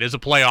 And, hey, it is a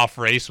playoff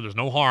race, so there's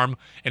no harm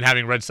in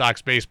having Red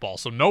Sox baseball.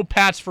 So no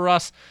Pats for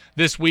us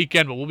this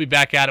weekend, but we'll be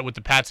back at it with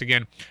the Pats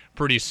again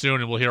pretty soon,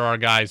 and we'll hear our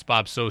guys,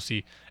 Bob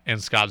Sosi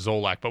and Scott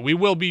Zolak. But we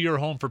will be your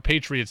home for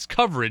Patriots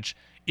coverage,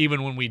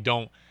 even when we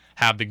don't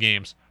have the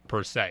games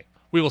per se.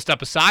 We will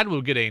step aside.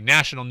 We'll get a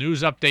national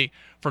news update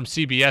from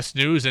CBS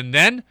News, and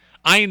then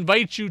I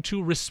invite you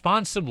to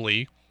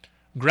responsibly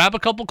grab a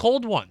couple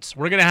cold ones.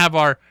 We're going to have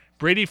our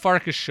Brady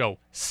Farkas Show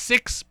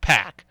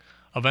 6-pack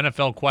of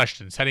NFL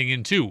questions heading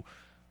into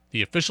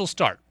the official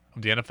start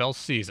of the NFL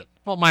season.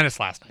 Well,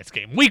 minus last night's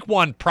game. Week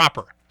 1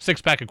 proper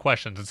 6-pack of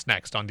questions. It's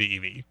next on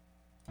DEV.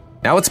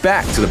 Now it's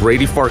back to the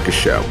Brady Farkas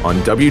Show on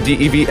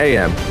WDEV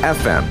AM,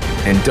 FM,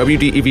 and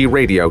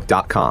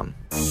WDEVradio.com.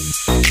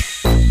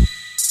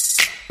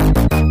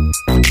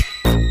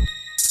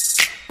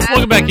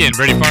 Welcome back in,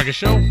 Brady Farkas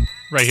Show,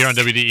 right here on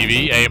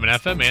WDEV, AM and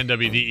FM, and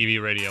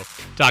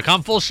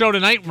WDEVradio.com. Full show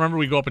tonight. Remember,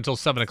 we go up until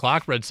 7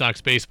 o'clock. Red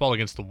Sox baseball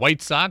against the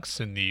White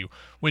Sox in the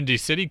Windy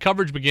City.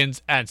 Coverage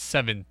begins at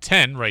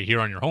 7:10 right here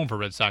on your home for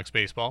Red Sox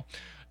baseball,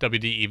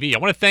 WDEV. I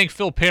want to thank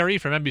Phil Perry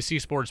from NBC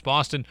Sports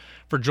Boston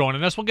for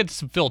joining us. We'll get to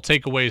some Phil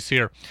takeaways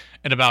here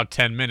in about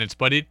 10 minutes,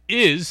 but it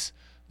is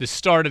the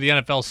start of the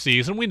NFL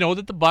season. We know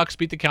that the Bucs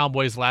beat the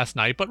Cowboys last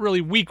night, but really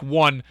week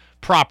 1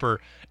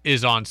 proper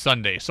is on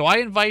Sunday. So I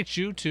invite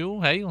you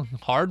to, hey,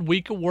 hard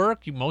week of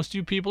work. Most of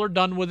you people are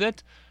done with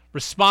it.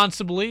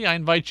 Responsibly, I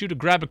invite you to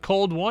grab a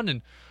cold one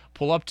and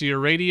pull up to your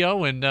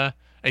radio and a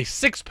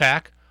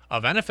 6-pack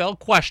of NFL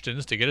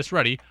questions to get us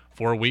ready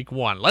for week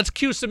 1. Let's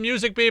cue some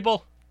music,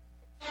 people.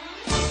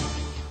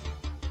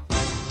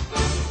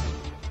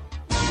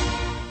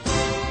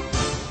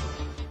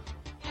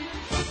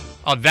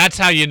 Oh, that's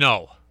how you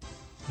know.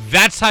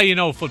 That's how you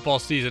know football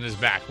season is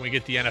back, when we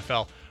get the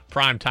NFL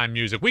primetime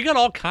music. We got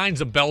all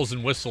kinds of bells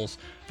and whistles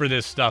for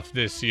this stuff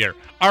this year.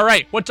 All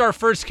right, what's our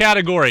first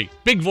category?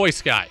 Big voice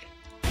guy.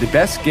 The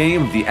best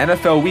game of the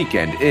NFL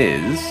weekend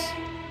is...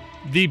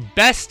 The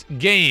best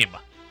game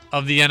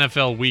of the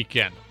NFL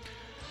weekend.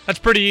 That's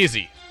pretty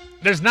easy.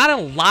 There's not a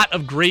lot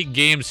of great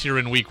games here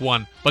in week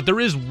 1, but there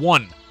is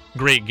one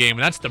great game,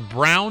 and that's the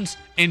Browns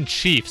and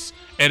Chiefs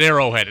at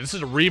Arrowhead. This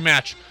is a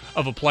rematch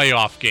of a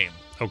playoff game,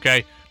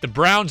 okay? The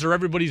Browns are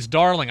everybody's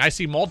darling. I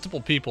see multiple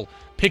people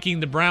picking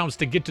the Browns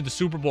to get to the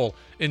Super Bowl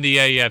in the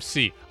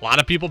AFC. A lot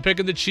of people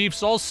picking the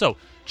Chiefs also.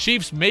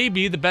 Chiefs may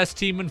be the best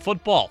team in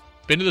football.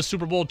 Been to the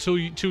Super Bowl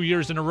two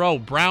years in a row.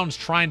 Browns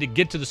trying to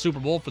get to the Super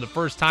Bowl for the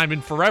first time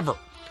in forever.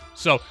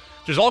 So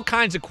there's all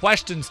kinds of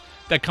questions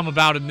that come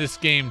about in this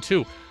game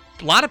too.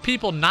 A lot of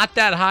people not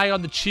that high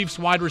on the Chiefs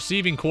wide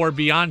receiving core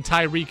beyond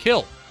Tyreek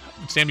Hill.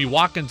 Sammy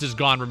Watkins is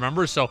gone,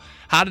 remember? So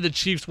how do the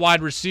Chiefs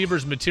wide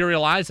receivers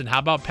materialize? And how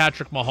about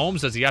Patrick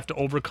Mahomes? Does he have to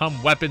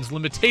overcome weapons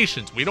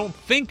limitations? We don't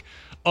think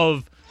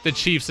of the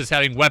Chiefs as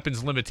having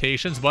weapons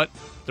limitations, but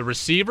the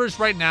receivers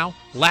right now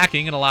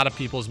lacking in a lot of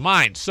people's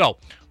minds. So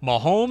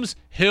Mahomes,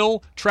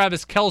 Hill,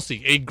 Travis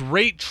Kelce, a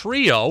great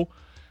trio.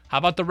 How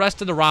about the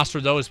rest of the roster,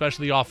 though,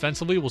 especially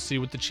offensively? We'll see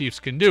what the Chiefs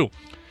can do.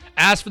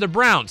 As for the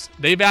Browns,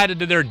 they've added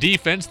to their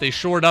defense. They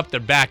shored up their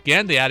back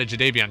end. They added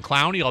Jadeveon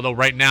Clowney, although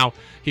right now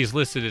he's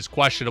listed as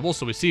questionable.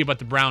 So we see about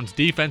the Browns'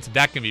 defense, if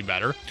that can be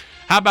better.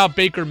 How about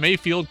Baker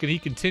Mayfield? Can he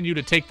continue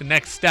to take the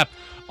next step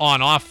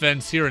on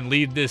offense here and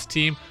lead this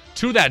team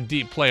to that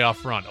deep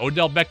playoff run?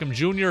 Odell Beckham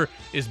Jr.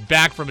 is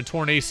back from a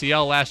torn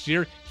ACL last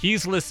year.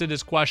 He's listed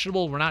as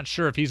questionable. We're not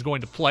sure if he's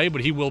going to play,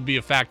 but he will be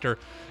a factor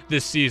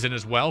this season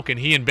as well. Can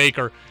he and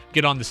Baker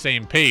get on the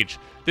same page?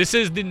 This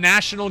is the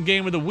national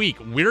game of the week.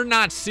 We're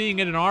not seeing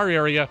it in our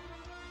area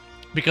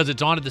because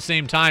it's on at the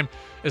same time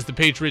as the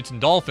Patriots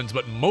and Dolphins,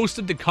 but most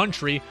of the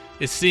country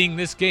is seeing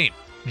this game.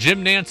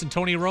 Jim Nantz and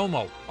Tony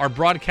Romo are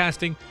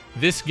broadcasting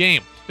this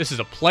game. This is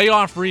a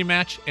playoff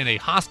rematch in a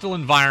hostile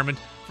environment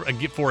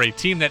for a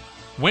team that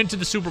went to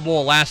the Super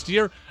Bowl last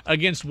year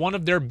against one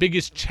of their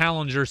biggest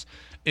challengers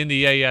in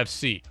the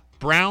AFC.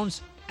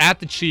 Browns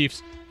at the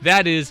Chiefs.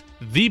 That is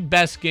the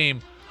best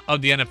game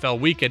of the NFL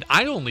weekend.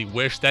 I only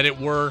wish that it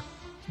were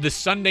the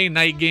Sunday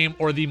night game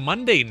or the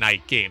Monday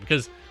night game,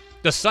 because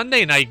the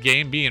Sunday night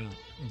game being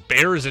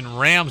Bears and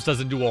Rams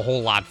doesn't do a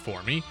whole lot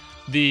for me.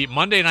 The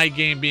Monday night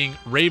game being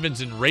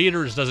Ravens and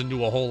Raiders doesn't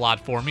do a whole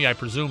lot for me. I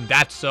presume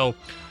that's so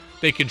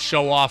they can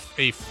show off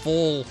a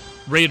full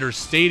Raiders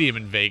stadium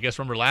in Vegas.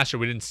 Remember last year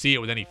we didn't see it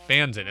with any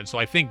fans in it, so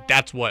I think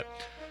that's what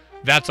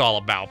that's all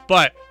about.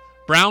 But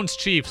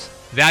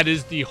Browns-Chiefs, that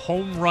is the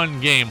home run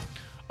game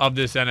of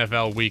this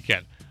NFL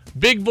weekend.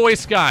 Big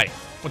Voice Guy,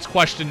 what's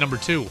question number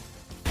 2?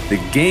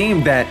 The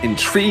game that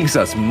intrigues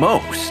us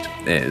most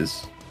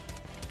is...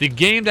 The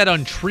game that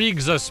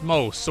intrigues us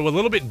most, so a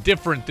little bit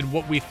different than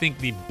what we think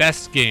the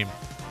best game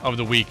of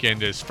the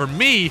weekend is. For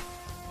me,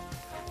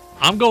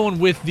 I'm going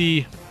with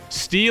the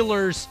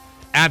Steelers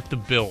at the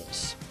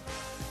Bills.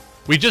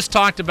 We just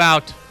talked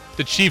about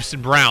the Chiefs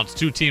and Browns,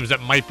 two teams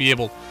that might be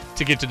able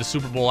to get to the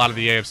Super Bowl out of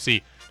the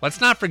AFC. Let's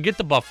not forget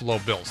the Buffalo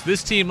Bills.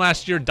 This team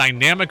last year,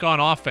 dynamic on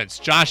offense.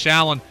 Josh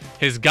Allen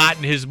has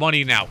gotten his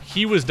money now.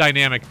 He was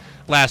dynamic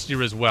last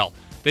year as well.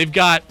 They've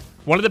got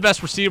one of the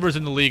best receivers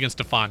in the league in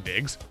Stephon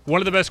Diggs, one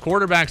of the best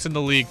quarterbacks in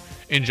the league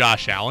in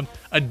Josh Allen,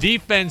 a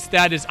defense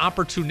that is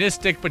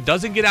opportunistic but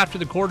doesn't get after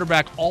the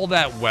quarterback all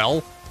that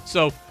well.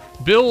 So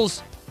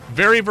Bills,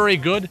 very, very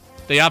good.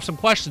 They have some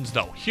questions,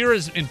 though. Here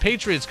is in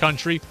Patriots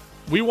country,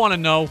 we want to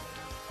know,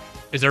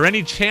 is there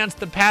any chance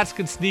the Pats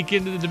can sneak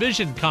into the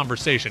division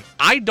conversation?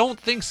 I don't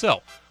think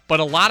so, but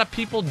a lot of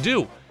people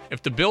do.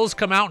 If the Bills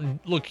come out and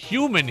look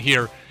human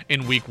here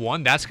in week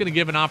 1, that's going to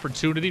give an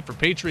opportunity for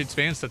Patriots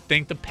fans to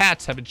think the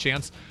Pats have a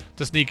chance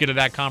to sneak into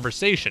that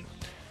conversation.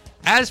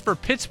 As for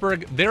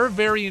Pittsburgh, they're a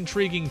very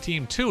intriguing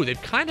team too.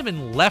 They've kind of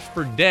been left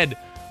for dead,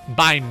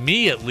 by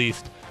me at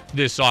least,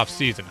 this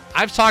offseason.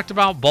 I've talked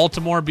about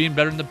Baltimore being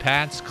better than the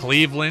Pats,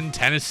 Cleveland,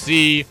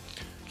 Tennessee,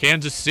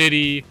 Kansas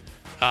City,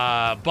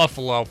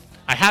 Buffalo.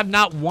 I have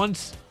not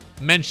once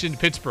mentioned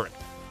Pittsburgh.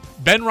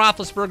 Ben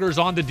Roethlisberger is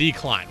on the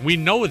decline. We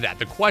know that.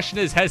 The question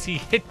is, has he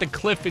hit the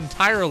cliff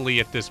entirely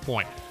at this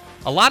point?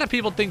 A lot of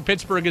people think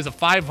Pittsburgh is a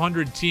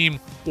 500 team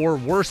or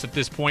worse at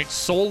this point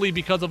solely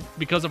because of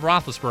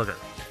Roethlisberger.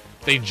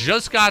 They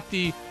just got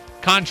the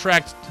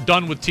contract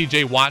done with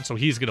TJ Watt, so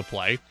he's going to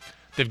play.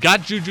 They've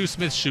got Juju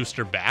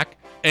Smith-Schuster back.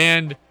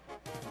 And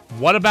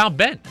what about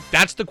Ben?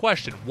 That's the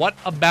question. What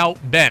about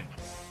Ben?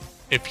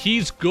 If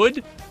he's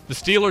good, the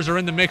Steelers are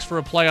in the mix for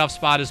a playoff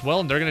spot as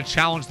well, and they're going to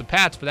challenge the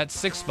Pats for that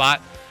 6th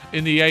spot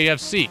in the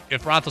AFC.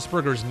 If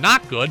Roethlisberger is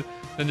not good,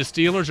 then the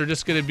Steelers are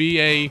just going to be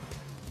a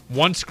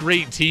once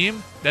great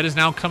team that is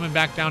now coming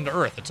back down to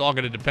earth. It's all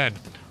going to depend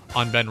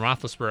on Ben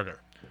Roethlisberger.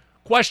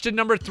 Question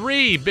number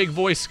 3, Big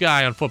Voice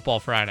Guy on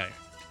Football Friday.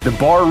 The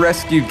bar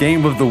rescue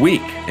game of the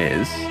week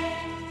is...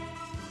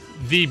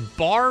 The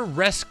bar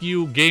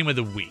rescue game of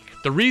the week.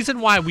 The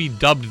reason why we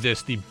dubbed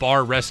this the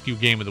bar rescue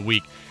game of the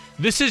week,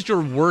 this is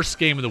your worst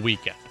game of the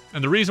weekend.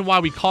 And the reason why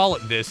we call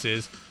it this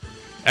is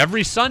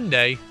every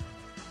Sunday,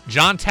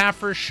 John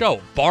Taffer's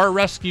show, Bar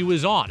Rescue,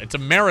 is on. It's a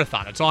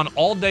marathon. It's on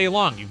all day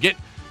long. You get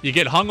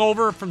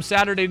hungover from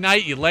Saturday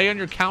night, you lay on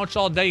your couch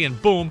all day,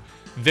 and boom,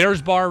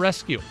 there's Bar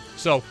Rescue.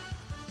 So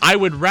I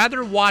would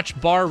rather watch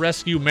Bar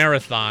Rescue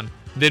Marathon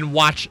than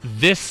watch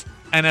this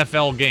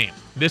NFL game.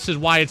 This is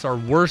why it's our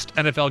worst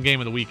NFL game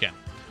of the weekend.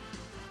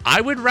 I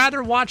would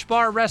rather watch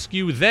Bar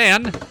Rescue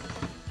than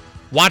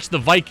watch the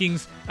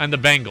Vikings and the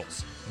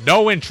Bengals.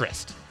 No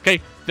interest. Okay,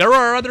 there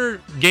are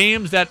other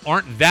games that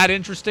aren't that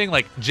interesting,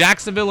 like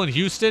Jacksonville and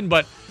Houston,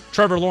 but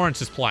Trevor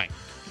Lawrence is playing.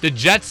 The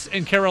Jets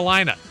and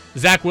Carolina,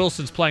 Zach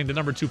Wilson's playing, the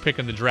number 2 pick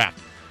in the draft.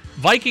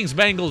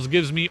 Vikings-Bengals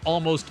gives me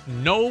almost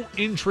no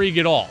intrigue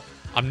at all.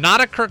 I'm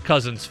not a Kirk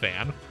Cousins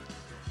fan.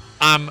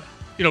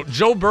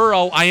 Joe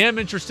Burrow, I am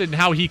interested in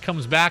how he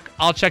comes back.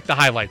 I'll check the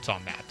highlights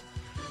on that.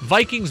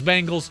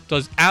 Vikings-Bengals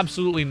does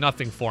absolutely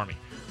nothing for me.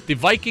 The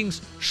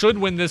Vikings should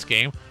win this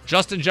game.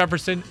 Justin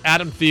Jefferson,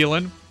 Adam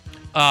Thielen,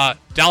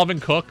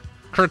 Dalvin Cook,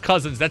 Kirk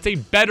Cousins. That's a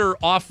better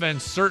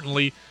offense,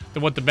 certainly,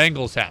 than what the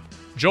Bengals have.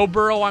 Joe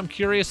Burrow, I'm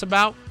curious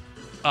about.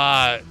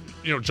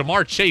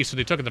 Jamar Chase, who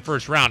they took in the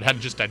first round, had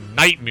just a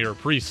nightmare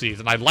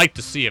preseason. I'd like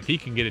to see if he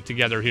can get it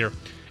together here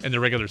in the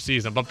regular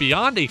season. But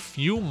beyond a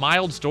few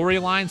mild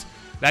storylines,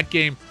 that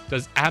game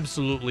does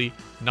absolutely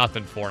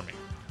nothing for me.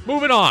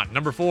 Moving on,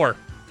 number 4.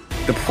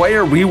 The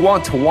player we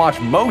want to watch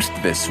most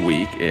this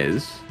week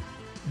is...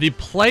 The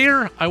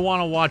player I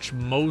want to watch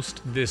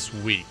most this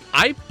week.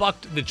 I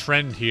bucked the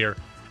trend here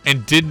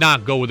and did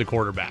not go with the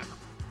quarterback.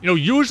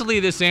 Usually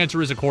this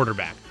answer is a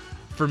quarterback.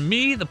 For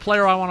me, the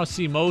player I want to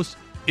see most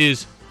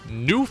is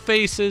new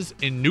faces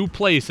in new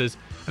places,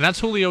 and that's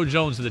Julio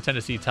Jones of the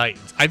Tennessee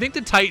Titans. I think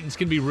the Titans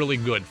can be really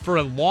good. For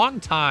a long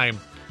time,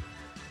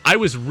 I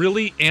was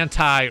really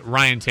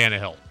anti-Ryan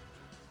Tannehill.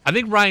 I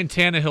think Ryan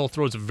Tannehill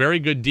throws a very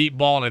good deep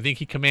ball, and I think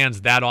he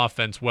commands that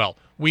offense well.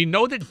 We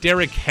know that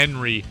Derrick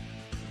Henry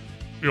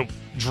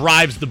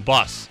drives the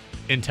bus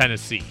in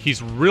Tennessee.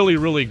 He's really,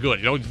 really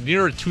good.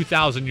 Near a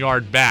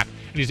 2,000-yard back,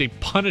 and he's a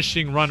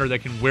punishing runner that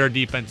can wear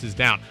defenses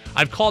down.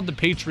 I've called the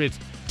Patriots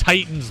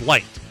Titans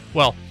light.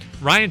 Well,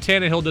 Ryan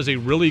Tannehill does a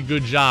really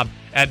good job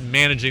at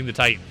managing the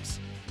Titans.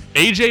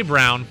 A.J.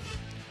 Brown,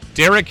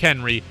 Derrick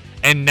Henry,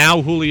 and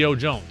now Julio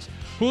Jones.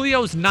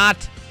 Julio's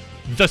not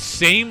the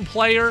same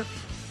player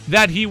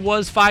that he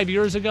was 5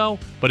 years ago,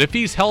 but if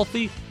he's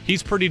healthy,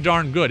 he's pretty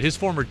darn good. His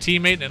former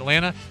teammate in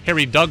Atlanta,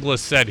 Harry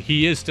Douglas, said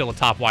he is still a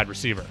top wide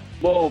receiver.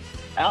 Well,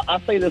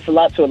 I say this a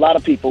lot to a lot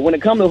of people. When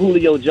it comes to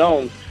Julio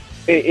Jones,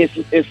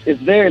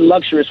 it's very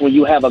luxurious when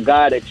you have a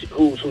guy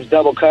who's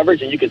double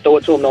coverage and you can throw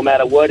it to him no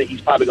matter what, and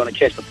he's probably going to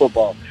catch the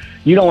football.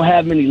 You don't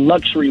have any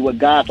luxury with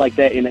guys like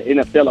that in the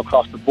NFL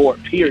across the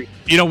board, period.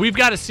 We've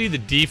got to see the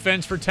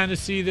defense for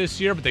Tennessee this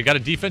year, but they got a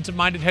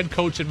defensive-minded head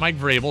coach in Mike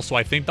Vrabel, so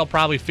I think they'll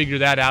probably figure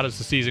that out as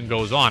the season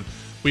goes on.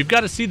 We've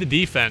got to see the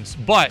defense,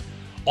 but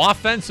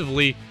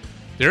offensively,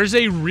 there's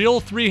a real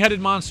three-headed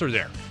monster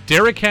there.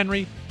 Derrick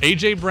Henry,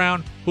 A.J.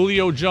 Brown,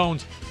 Julio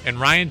Jones, and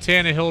Ryan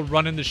Tannehill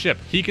running the ship.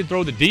 He can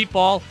throw the deep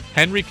ball.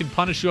 Henry can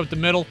punish you up the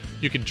middle.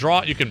 You can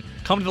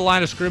come to the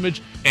line of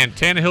scrimmage, and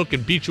Tannehill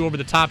can beat you over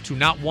the top to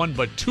not one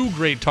but two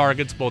great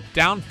targets, both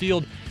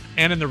downfield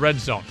and in the red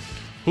zone.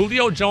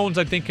 Julio Jones,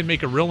 I think, can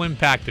make a real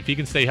impact if he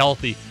can stay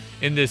healthy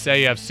in this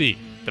AFC.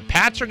 The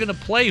Pats are going to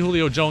play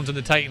Julio Jones and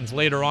the Titans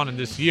later on in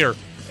this year,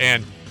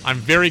 and I'm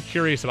very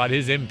curious about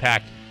his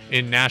impact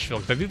in Nashville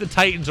because I think the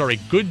Titans are a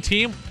good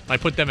team, and I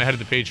put them ahead of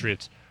the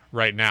Patriots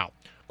right now.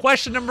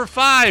 Question number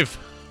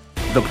 5.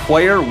 The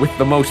player with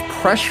the most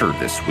pressure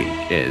this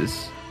week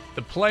is...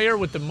 The player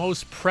with the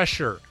most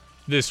pressure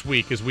this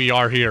week as we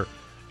are here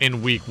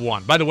in week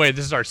 1. By the way,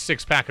 this is our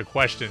 6-pack of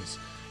questions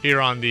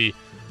here on the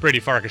Brady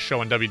Farkas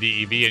Show on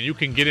WDEV, and you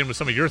can get in with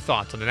some of your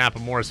thoughts on the Napa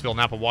Morrisville,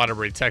 Napa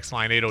Waterbury text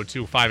line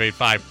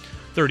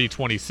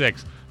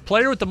 802-585-3026.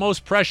 Player with the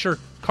most pressure,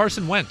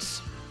 Carson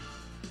Wentz.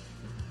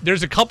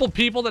 There's a couple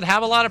people that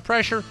have a lot of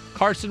pressure.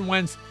 Carson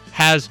Wentz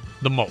has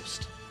the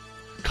most.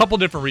 Couple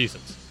different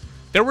reasons.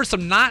 There were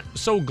some not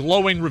so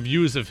glowing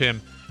reviews of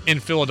him in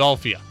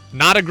Philadelphia.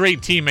 Not a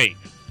great teammate.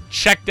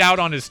 Checked out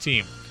on his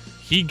team.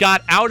 He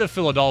got out of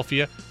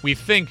Philadelphia. We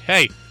think,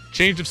 hey,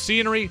 change of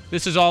scenery,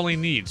 this is all he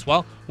needs.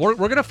 Well, we're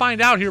going to find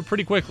out here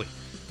pretty quickly.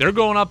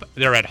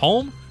 They're at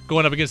home,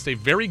 going up against a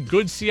very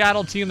good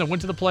Seattle team that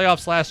went to the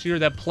playoffs last year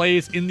that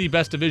plays in the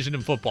best division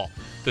in football.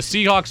 The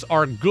Seahawks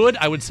are good.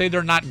 I would say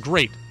they're not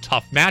great.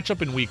 Tough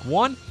matchup in week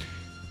 1.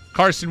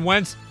 Carson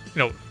Wentz,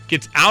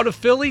 gets out of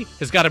Philly,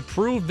 has got to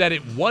prove that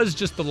it was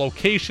just the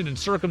location and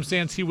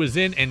circumstance he was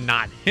in and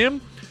not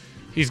him.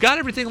 He's got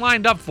everything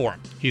lined up for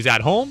him. He's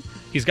at home.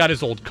 He's got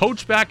his old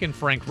coach back in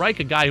Frank Reich,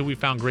 a guy who we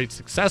found great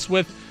success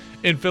with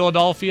in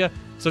Philadelphia.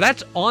 So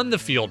that's on the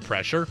field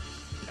pressure.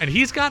 And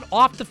he's got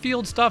off the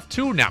field stuff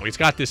too now. He's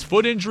got this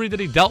foot injury that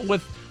he dealt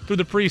with through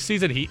the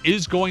preseason. He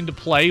is going to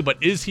play,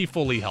 but is he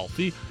fully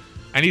healthy?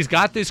 And he's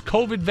got this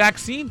COVID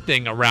vaccine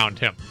thing around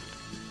him.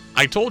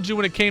 I told you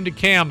when it came to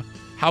Cam,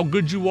 how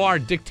good you are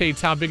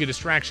dictates how big a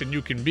distraction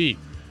you can be.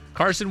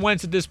 Carson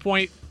Wentz at this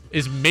point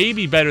is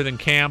maybe better than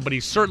Cam, but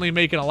he's certainly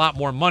making a lot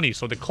more money.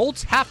 So the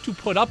Colts have to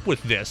put up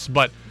with this,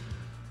 but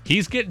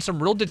he's getting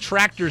some real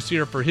detractors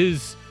here for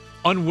his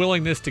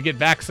unwillingness to get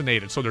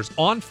vaccinated. So there's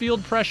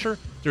on-field pressure,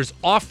 there's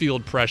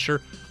off-field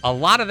pressure. A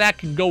lot of that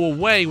can go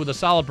away with a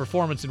solid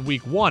performance in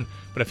week 1.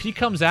 But if he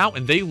comes out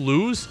and they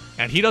lose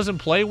and he doesn't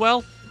play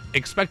well,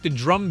 expect the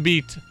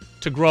drumbeat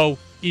to grow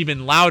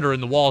even louder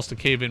and the walls to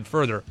cave in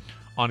further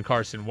on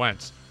Carson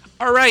Wentz.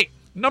 All right,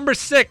 number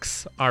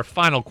 6, our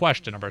final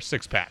question of our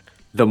 6-pack.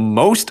 The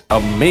most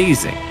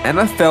amazing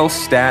NFL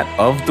stat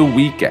of the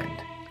weekend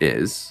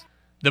is...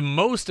 The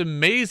most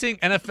amazing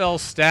NFL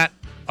stat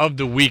of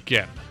the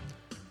weekend.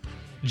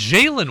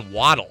 Jalen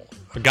Waddle,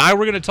 a guy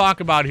we're going to talk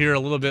about here a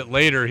little bit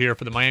later here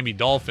for the Miami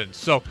Dolphins.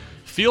 So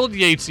Field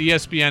Yates,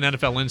 ESPN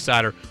NFL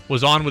insider,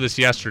 was on with us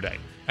yesterday,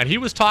 and he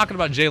was talking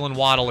about Jalen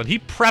Waddle, and he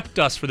prepped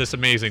us for this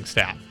amazing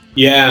stat.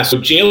 Yeah, so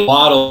Jalen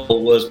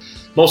Waddle was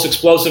most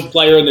explosive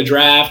player in the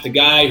draft, the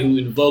guy who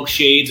invokes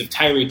shades of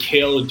Tyreek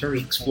Hill in terms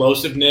of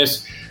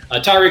explosiveness.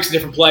 Tyreek's a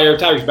different player.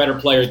 Tyreek's a better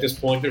player at this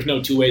point. There's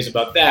no two ways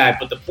about that.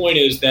 But the point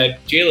is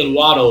that Jalen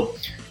Waddle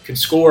can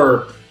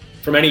score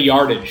from any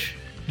yardage.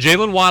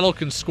 Jalen Waddle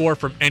can score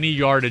from any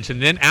yardage.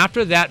 And then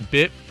after that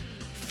bit,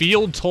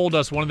 Field told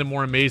us one of the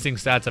more amazing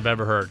stats I've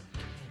ever heard.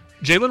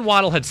 Jalen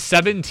Waddle had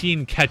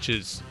 17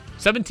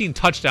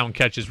 touchdown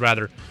catches,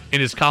 in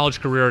his college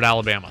career at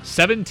Alabama.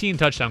 17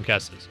 touchdown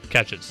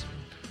catches.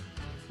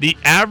 The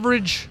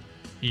average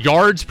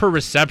yards per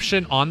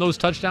reception on those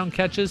touchdown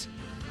catches,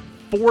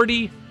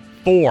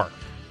 44.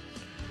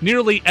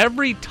 Nearly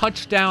every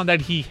touchdown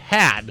that he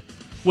had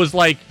was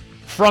like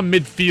from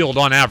midfield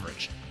on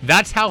average.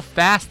 That's how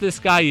fast this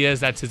guy is.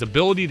 That's his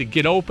ability to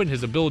get open,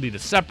 his ability to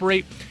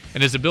separate,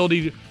 and his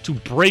ability to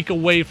break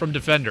away from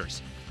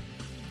defenders.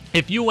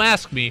 If you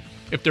ask me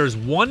if there's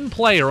one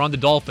player on the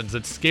Dolphins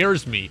that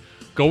scares me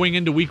going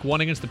into week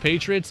 1 against the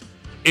Patriots,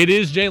 it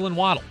is Jalen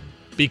Waddle,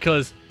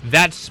 because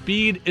that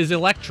speed is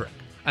electric.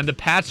 And the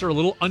Pats are a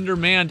little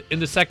undermanned in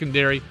the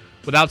secondary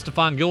without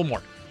Stephon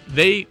Gilmore.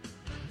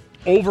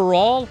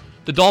 Overall,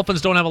 the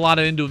Dolphins don't have a lot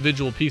of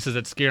individual pieces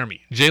that scare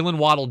me. Jalen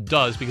Waddle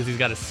does, because he's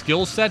got a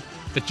skill set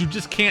that you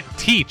just can't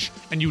teach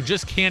and you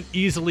just can't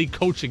easily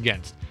coach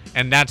against,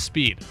 and that's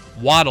speed.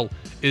 Waddle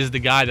is the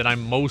guy that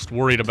I'm most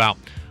worried about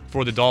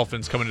for the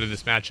Dolphins coming into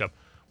this matchup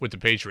with the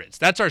Patriots.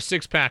 That's our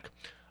 6-pack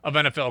of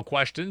NFL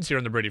questions here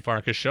on the Brady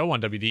Farkas Show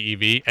on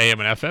WDEV, AM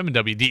and FM, and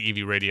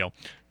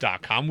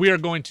WDEVradio.com. We are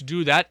going to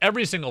do that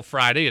every single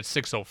Friday at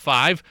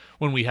 6:05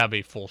 when we have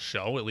a full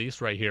show, at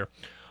least right here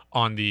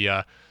on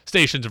the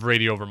stations of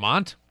Radio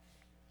Vermont.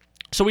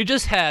 So we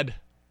just had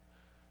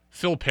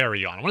Phil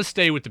Perry on. I want to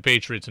stay with the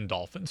Patriots and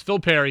Dolphins. Phil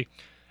Perry,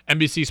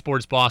 NBC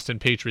Sports Boston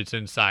Patriots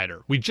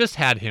insider. We just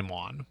had him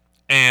on,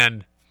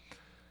 and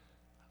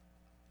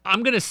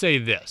I'm going to say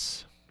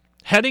this.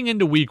 Heading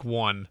into week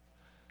 1,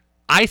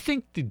 I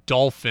think the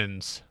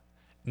Dolphins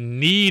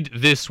need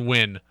this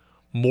win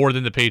more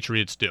than the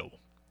Patriots do.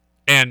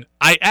 And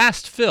I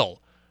asked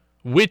Phil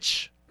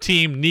which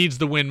team needs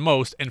the win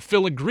most, and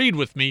Phil agreed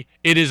with me.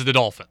 It is the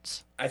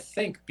Dolphins. I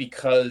think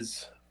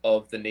because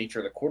of the nature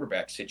of the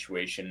quarterback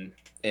situation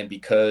and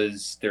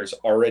because there's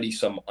already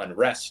some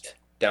unrest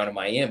down in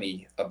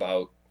Miami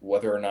about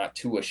whether or not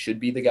Tua should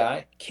be the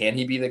guy. Can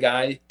he be the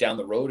guy down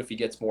the road if he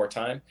gets more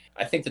time?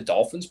 I think the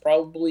Dolphins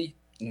probably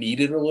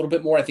need it a little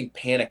bit more. I think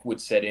panic would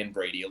set in,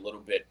 Brady, a little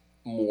bit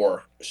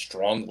more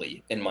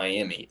strongly in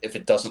Miami if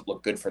it doesn't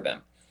look good for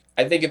them.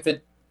 I think if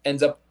it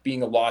ends up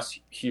being a loss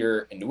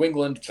here in New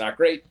England, it's not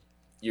great.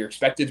 You're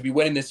expected to be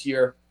winning this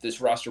year. This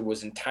roster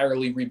was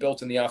entirely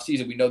rebuilt in the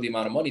offseason. We know the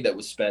amount of money that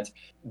was spent.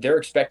 They're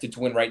expected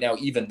to win right now,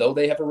 even though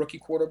they have a rookie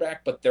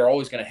quarterback, but they're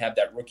always going to have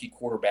that rookie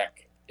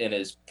quarterback in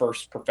his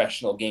first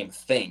professional game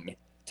thing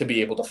to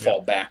be able to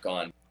fall back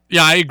on.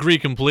 Yeah, I agree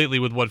completely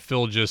with what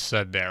Phil just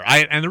said there.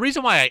 And the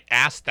reason why I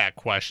asked that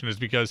question is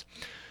because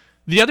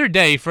the other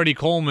day, Freddie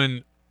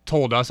Coleman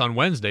told us on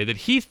Wednesday that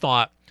he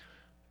thought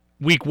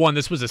week 1,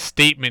 this was a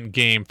statement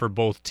game for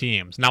both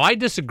teams. Now, I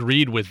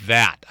disagreed with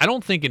that. I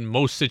don't think in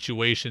most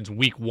situations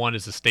week 1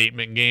 is a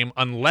statement game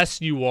unless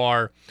you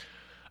are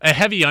a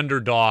heavy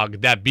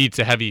underdog that beats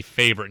a heavy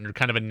favorite and you're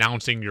kind of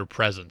announcing your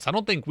presence. I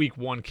don't think week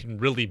 1 can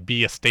really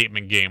be a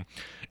statement game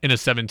in a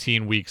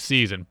 17-week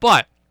season.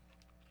 But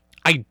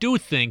I do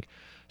think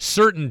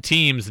certain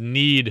teams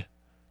need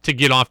to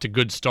get off to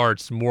good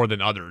starts more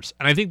than others.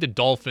 And I think the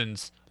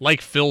Dolphins,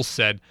 like Phil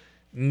said,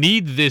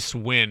 need this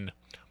win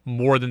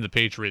more than the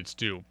Patriots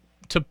do.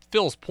 To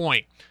Phil's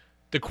point,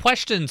 the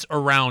questions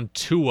around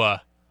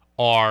Tua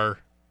are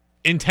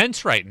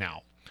intense right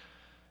now.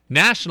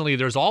 Nationally,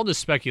 there's all this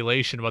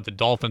speculation about the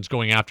Dolphins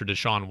going after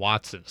Deshaun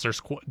Watson.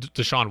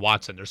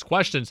 There's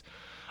questions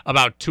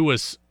about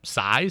Tua's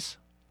size.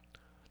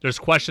 There's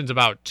questions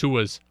about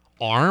Tua's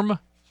arm.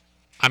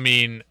 I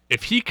mean,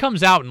 if he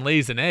comes out and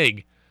lays an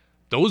egg,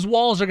 those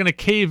walls are going to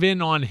cave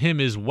in on him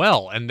as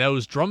well, and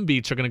those drum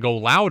beats are going to go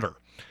louder.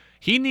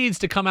 He needs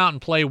to come out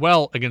and play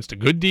well against a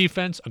good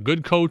defense, a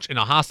good coach, in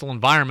a hostile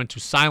environment to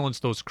silence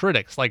those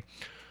critics. Like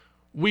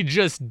we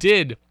just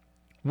did,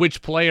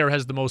 which player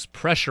has the most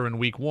pressure in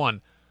week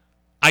 1?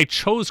 I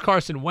chose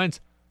Carson Wentz.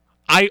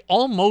 I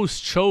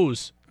almost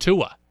chose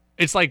Tua.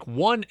 It's like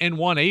 1 and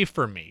 1A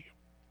for me.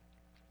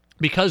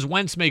 Because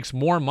Wentz makes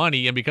more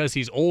money and because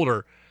he's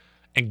older,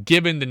 and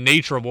given the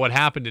nature of what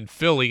happened in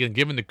Philly and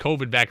given the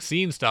COVID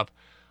vaccine stuff,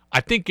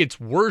 I think it's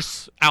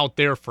worse out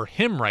there for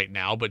him right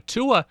now. But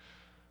Tua,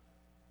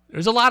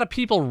 there's a lot of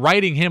people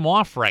writing him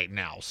off right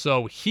now.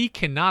 So he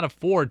cannot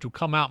afford to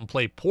come out and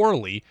play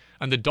poorly.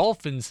 And the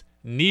Dolphins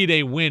need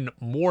a win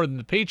more than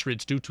the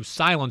Patriots do to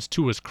silence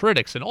Tua's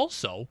critics. And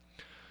also,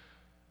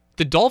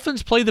 the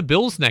Dolphins play the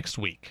Bills next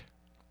week.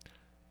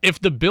 If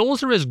the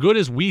Bills are as good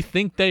as we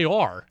think they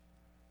are,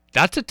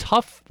 that's a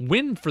tough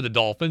win for the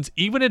Dolphins,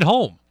 even at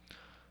home.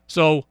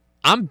 So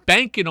I'm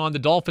banking on the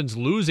Dolphins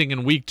losing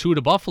in week 2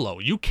 to Buffalo.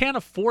 You can't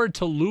afford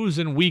to lose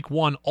in week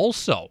 1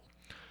 also.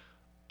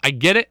 I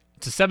get it.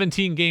 It's a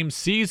 17-game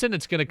season.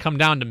 It's going to come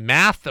down to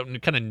math,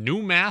 kind of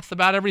new math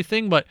about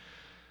everything. But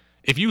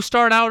if you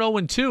start out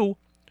 0-2,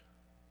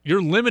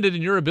 you're limited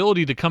in your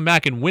ability to come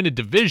back and win a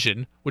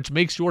division, which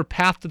makes your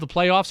path to the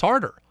playoffs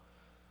harder.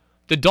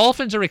 The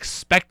Dolphins are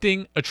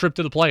expecting a trip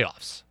to the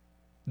playoffs.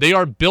 They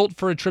are built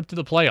for a trip to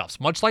the playoffs,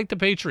 much like the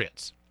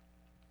Patriots.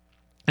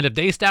 And if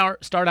they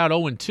start out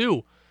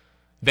 0-2,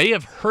 they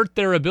have hurt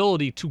their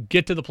ability to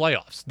get to the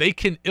playoffs. They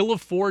can ill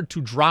afford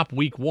to drop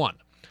week 1.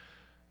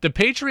 The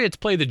Patriots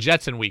play the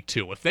Jets in week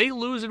 2. If they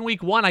lose in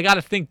week 1, I got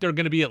to think they're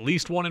going to be at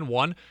least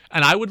 1-1,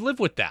 and I would live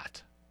with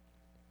that.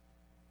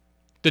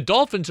 The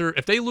Dolphins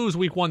if they lose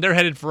week 1, they're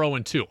headed for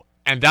 0-2,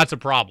 and that's a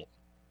problem.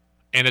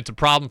 And it's a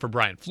problem for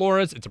Brian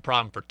Flores. It's a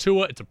problem for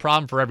Tua. It's a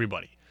problem for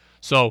everybody.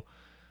 So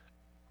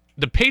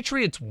the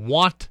Patriots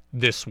want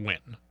this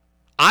win.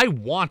 I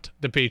want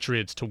the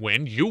Patriots to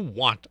win. You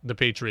want the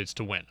Patriots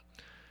to win.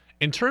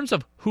 In terms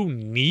of who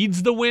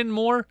needs the win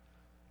more,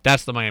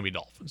 that's the Miami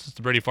Dolphins. It's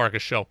the Brady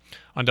Farkas Show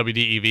on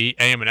WDEV,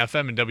 AM and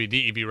FM, and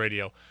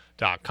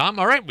WDEVradio.com.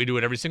 All right, we do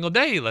it every single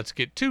day. Let's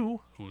get to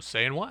Who's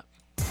Saying What.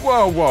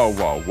 Whoa, whoa,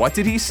 whoa. What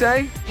did he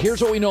say?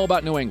 Here's what we know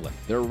about New England.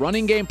 Their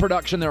running game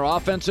production, their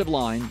offensive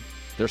line,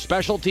 their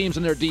special teams,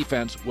 and their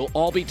defense will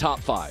all be top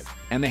 5.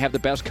 And they have the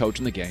best coach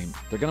in the game.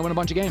 They're going to win a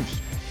bunch of games.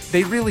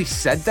 They really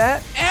said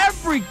that?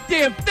 Every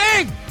damn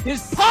thing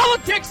is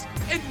politics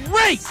and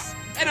race,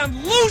 and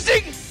I'm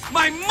losing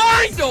my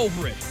mind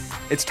over it.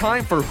 It's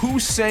time for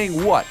Who's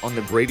Saying What on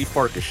the Brady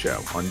Farkas Show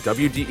on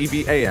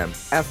WDEV AM,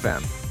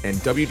 FM, and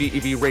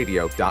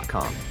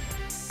WDEVradio.com.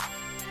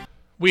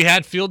 We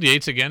had Field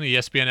Yates again, the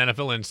ESPN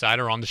NFL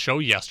insider, on the show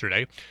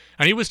yesterday,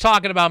 and he was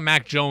talking about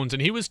Mac Jones,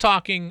 and he was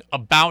talking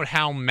about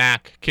how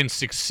Mac can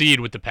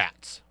succeed with the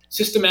Pats.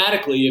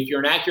 Systematically, if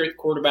you're an accurate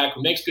quarterback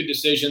who makes good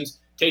decisions,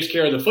 takes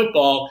care of the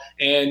football,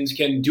 and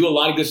can do a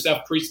lot of good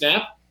stuff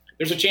pre-snap,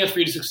 there's a chance for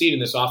you to succeed in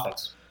this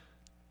offense.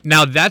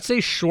 Now, that's a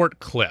short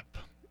clip,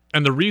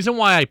 and the reason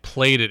why I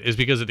played it is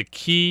because of the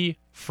key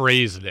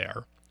phrase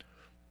there,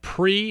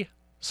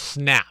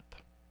 pre-snap.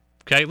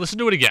 Okay, listen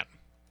to it again.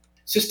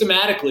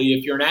 Systematically,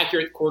 if you're an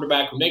accurate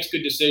quarterback who makes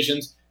good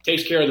decisions,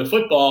 takes care of the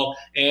football,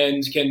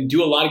 and can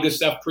do a lot of good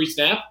stuff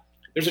pre-snap,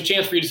 there's a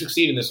chance for you to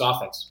succeed in this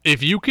offense.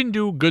 If you can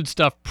do good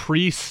stuff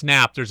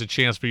pre-snap, there's a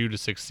chance for you to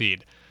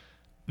succeed.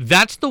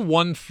 That's the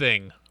one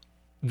thing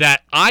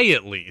that I,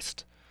 at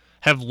least,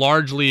 have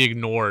largely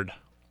ignored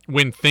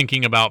when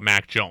thinking about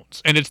Mac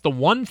Jones. And it's the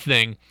one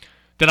thing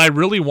that I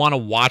really want to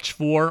watch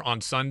for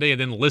on Sunday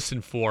and then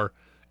listen for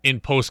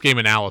in post-game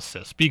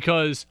analysis,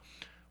 because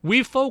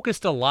we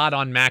focused a lot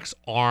on Mac's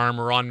arm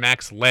or on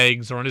Mac's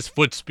legs or on his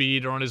foot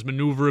speed or on his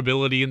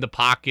maneuverability in the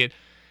pocket.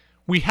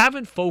 We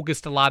haven't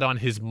focused a lot on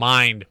his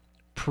mind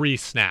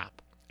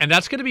pre-snap. And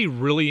that's going to be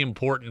really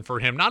important for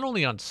him, not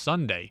only on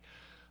Sunday,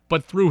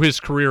 but through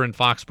his career in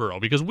Foxborough,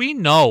 because we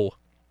know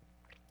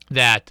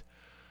that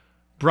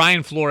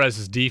Brian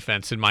Flores'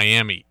 defense in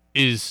Miami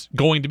is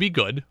going to be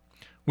good.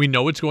 We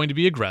know it's going to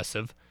be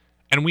aggressive,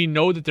 and we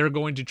know that they're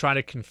going to try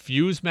to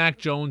confuse Mac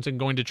Jones and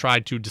going to try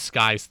to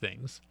disguise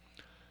things.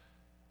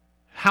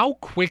 How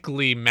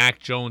quickly Mac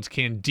Jones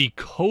can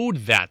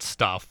decode that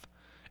stuff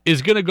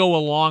is going to go a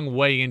long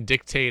way in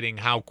dictating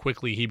how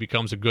quickly he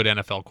becomes a good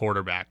NFL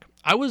quarterback.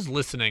 I was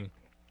listening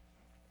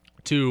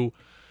to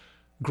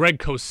Greg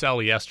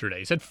Cosell yesterday.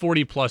 He's had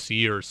 40-plus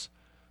years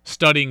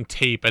studying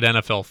tape at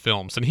NFL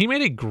Films, and he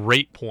made a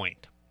great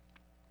point.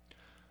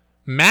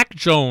 Mac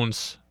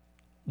Jones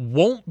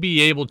won't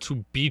be able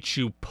to beat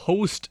you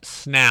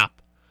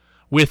post-snap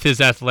with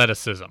his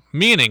athleticism,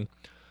 meaning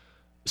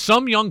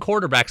some young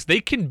quarterbacks, they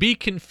can be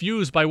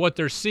confused by what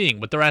they're seeing,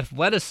 but their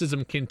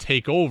athleticism can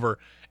take over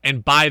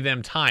and buy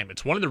them time.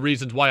 It's one of the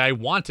reasons why I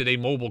wanted a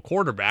mobile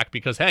quarterback,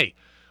 because, hey,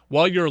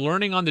 while you're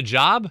learning on the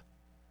job,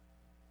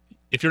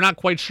 if you're not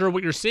quite sure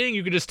what you're seeing,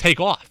 you can just take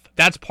off.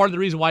 That's part of the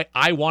reason why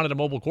I wanted a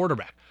mobile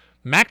quarterback.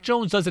 Mac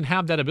Jones doesn't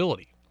have that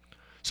ability.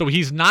 So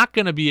he's not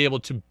going to be able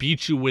to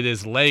beat you with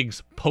his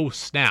legs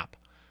post-snap.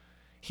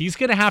 He's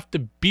going to have to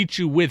beat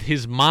you with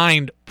his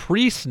mind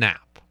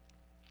pre-snap.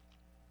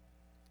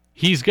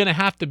 He's going to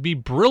have to be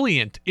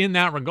brilliant in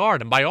that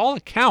regard. And by all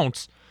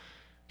accounts,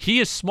 he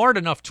is smart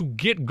enough to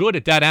get good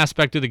at that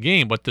aspect of the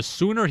game. But the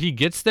sooner he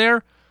gets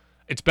there,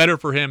 it's better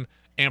for him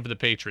and for the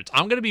Patriots.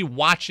 I'm going to be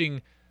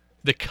watching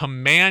the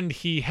command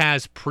he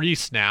has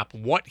pre-snap,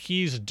 what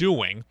he's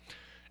doing.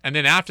 And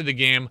then after the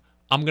game,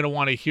 I'm going to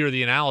want to hear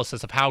the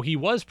analysis of how he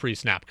was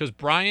pre-snap, because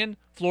Brian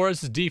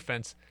Flores'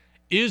 defense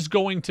is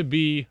going to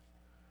be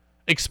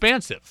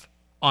expansive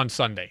on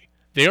Sunday.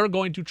 They are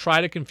going to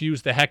try to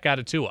confuse the heck out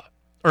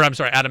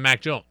of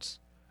Mac Jones.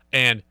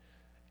 And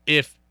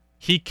if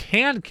he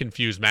can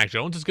confuse Mac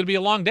Jones, it's going to be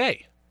a long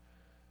day.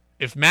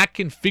 If Mac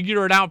can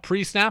figure it out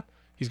pre-snap,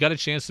 he's got a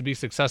chance to be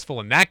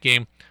successful in that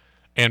game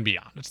and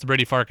beyond. It's the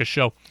Brady Farkas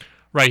Show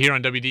right here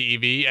on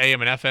WDEV,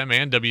 AM and FM,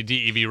 and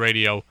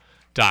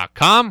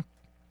WDEVradio.com.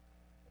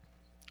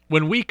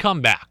 When we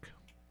come back,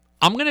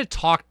 I'm going to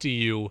talk to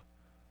you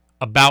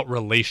about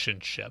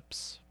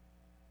relationships.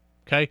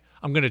 Okay?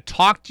 I'm going to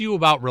talk to you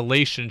about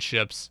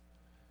relationships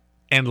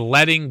and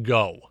letting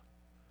go,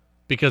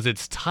 because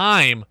it's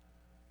time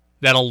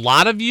that a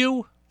lot of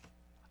you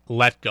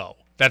let go.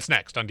 That's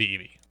next on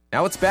DEV.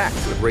 Now it's back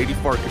to the Brady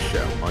Farkas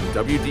Show on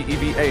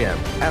WDEV AM,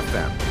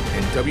 FM,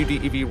 and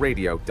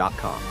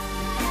WDEVradio.com.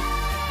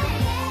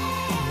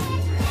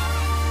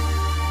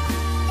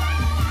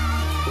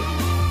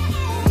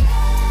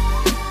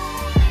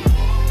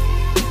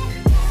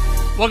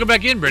 Welcome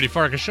back in, Brady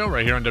Farkas Show,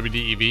 right here on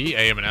WDEV,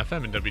 AM and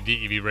FM, and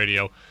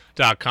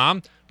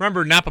WDEVradio.com.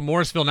 Remember, Napa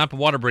Morrisville, Napa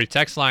Waterbury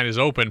text line is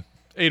open,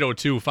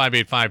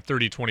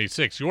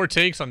 802-585-3026. Your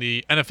takes on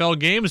the NFL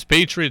games,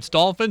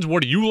 Patriots-Dolphins.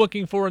 What are you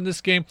looking for in this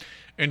game?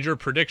 And your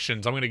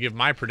predictions. I'm going to give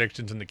my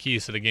predictions and the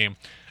keys to the game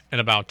in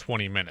about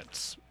 20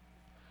 minutes.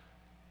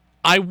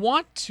 I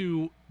want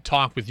to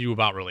talk with you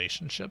about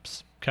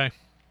relationships, okay?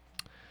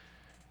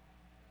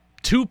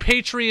 To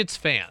Patriots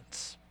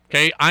fans,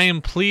 okay, I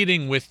am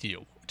pleading with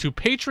you. To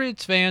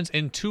Patriots fans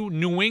and to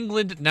New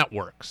England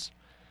networks,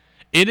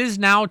 it is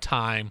now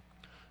time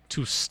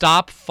to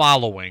stop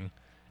following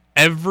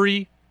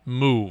every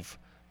move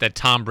that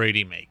Tom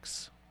Brady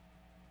makes.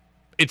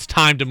 It's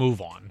time to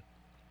move on.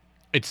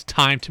 It's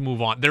time to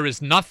move on. There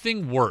is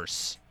nothing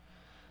worse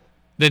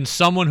than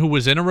someone who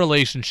was in a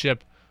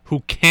relationship who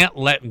can't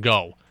let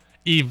go.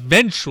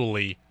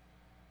 Eventually,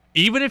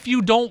 even if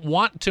you don't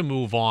want to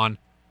move on,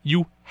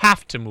 you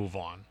have to move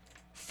on.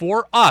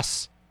 For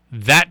us,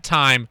 that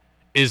time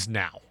is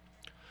now.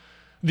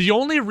 The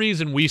only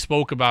reason we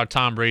spoke about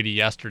Tom Brady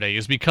yesterday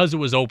is because it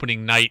was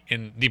opening night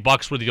and the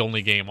Bucs were the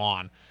only game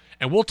on.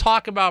 And we'll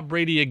talk about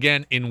Brady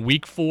again in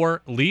Week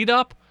 4 lead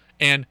up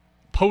and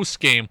post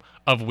game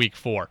of Week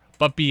 4.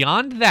 But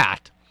beyond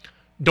that,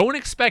 don't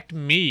expect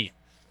me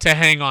to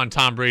hang on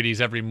Tom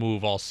Brady's every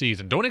move all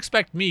season. Don't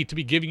expect me to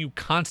be giving you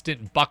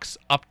constant Bucs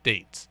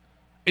updates.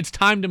 It's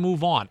time to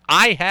move on.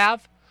 I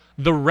have.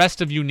 The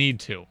rest of you need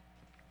to.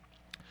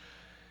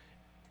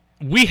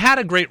 We had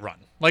a great run.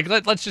 Like,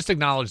 let's just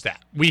acknowledge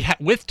that.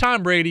 With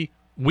Tom Brady,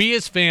 we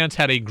as fans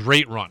had a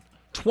great run.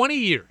 20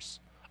 years.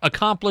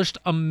 Accomplished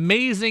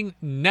amazing,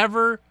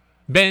 never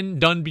been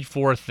done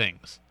before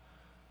things.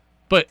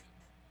 But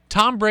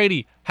Tom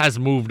Brady has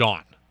moved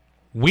on.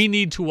 We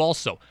need to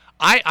also.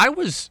 I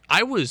was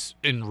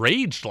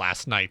enraged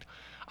last night.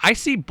 I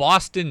see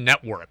Boston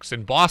networks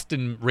and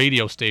Boston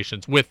radio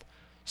stations with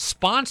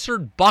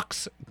sponsored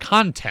Bucs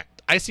content.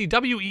 I see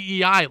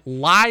WEEI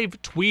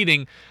live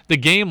tweeting the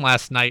game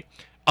last night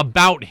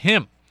about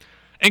him.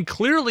 And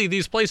clearly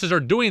these places are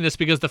doing this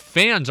because the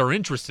fans are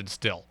interested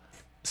still.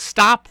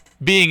 Stop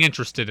being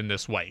interested in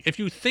this way. If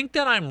you think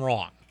that I'm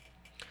wrong,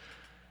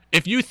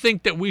 if you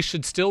think that we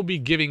should still be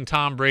giving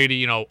Tom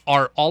Brady,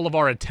 all of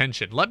our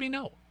attention, let me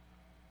know.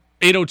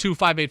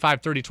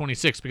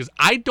 802-585-3026, because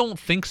I don't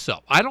think so.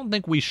 I don't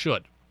think we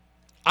should.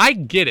 I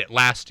get it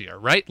last year,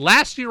 right?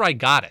 Last year I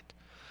got it.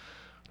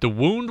 The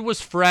wound was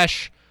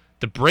fresh.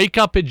 The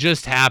breakup had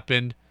just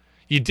happened.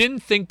 You didn't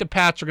think the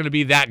Pats were going to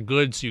be that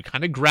good, so you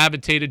kind of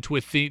gravitated to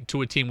a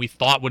team we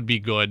thought would be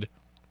good.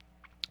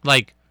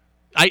 Like,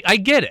 I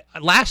get it.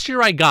 Last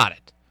year I got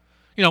it.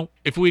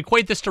 If we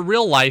equate this to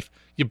real life,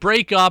 you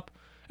break up,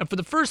 and for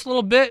the first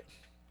little bit,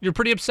 you're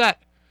pretty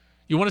upset.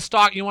 You want to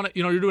stalk,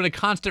 you're doing a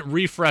constant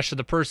refresh of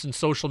the person's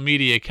social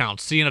media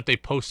accounts, seeing if they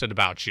posted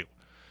about you.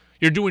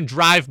 You're doing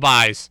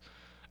drive-bys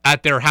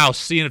at their house,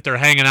 seeing if they're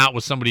hanging out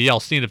with somebody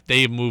else, seeing if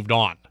they've moved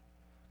on.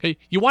 Okay,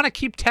 you want to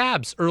keep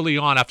tabs early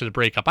on after the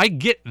breakup. I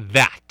get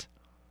that.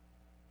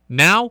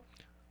 Now,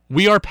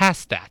 we are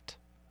past that.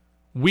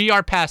 We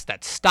are past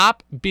that.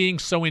 Stop being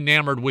so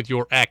enamored with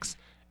your ex.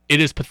 It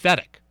is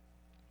pathetic.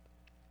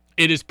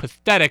 It is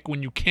pathetic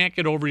when you can't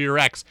get over your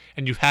ex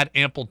and you've had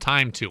ample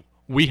time to.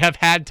 We have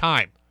had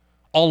time.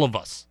 All of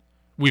us.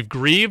 We've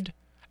grieved,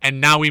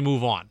 and now we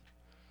move on.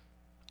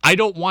 I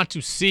don't want to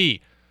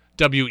see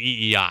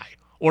WEEI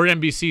or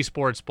NBC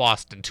Sports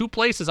Boston, two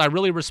places I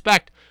really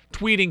respect,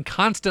 tweeting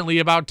constantly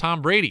about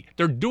Tom Brady.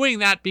 They're doing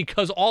that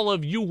because all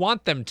of you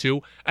want them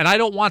to, and I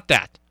don't want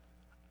that.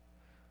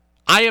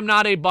 I am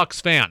not a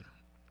Bucs fan.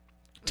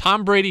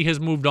 Tom Brady has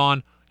moved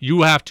on.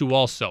 You have to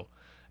also.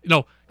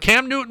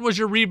 Cam Newton was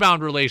your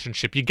rebound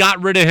relationship. You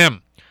got rid of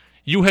him.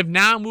 You have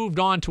now moved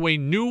on to a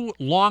new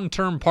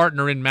long-term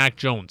partner in Mac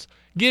Jones.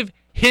 Give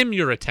him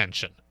your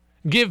attention.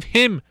 Give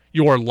him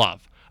your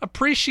love.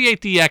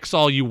 Appreciate the ex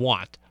all you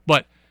want,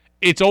 but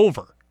it's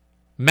over.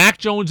 Mac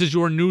Jones is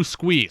your new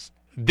squeeze.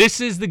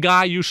 This is the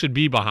guy you should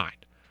be behind.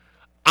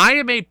 I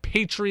am a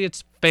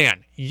Patriots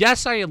fan.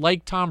 Yes, I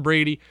like Tom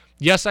Brady.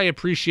 Yes, I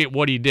appreciate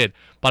what he did,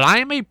 but I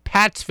am a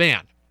Pats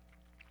fan.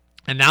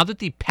 And now that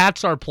the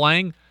Pats are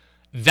playing,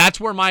 that's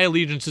where my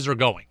allegiances are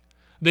going.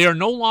 They are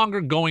no longer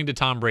going to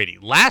Tom Brady.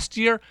 Last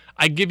year,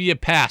 I give you a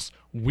pass.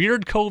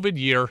 Weird COVID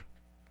year.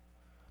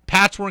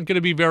 Pats weren't going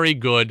to be very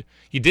good.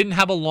 You didn't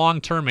have a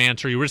long-term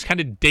answer. You were just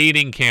kind of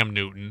dating Cam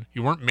Newton.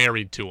 You weren't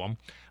married to him.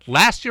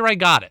 Last year, I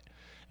got it.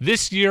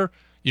 This year,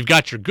 you've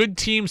got your good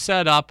team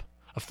set up,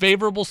 a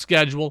favorable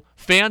schedule,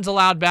 fans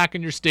allowed back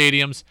in your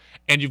stadiums,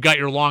 and you've got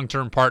your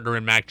long-term partner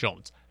in Mac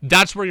Jones.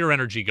 That's where your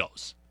energy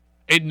goes.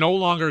 It no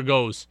longer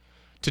goes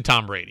to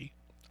Tom Brady.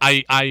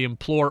 I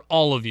implore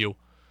all of you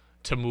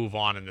to move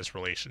on in this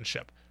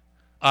relationship.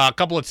 A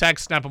couple of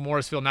texts, Napa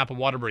Morrisville, Napa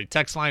Waterbury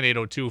text line,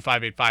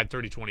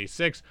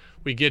 802-585-3026.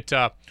 We get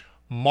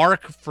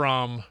Mark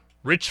from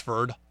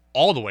Richford,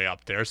 all the way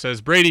up there,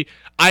 says, Brady,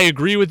 I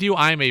agree with you.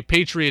 I am a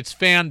Patriots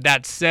fan.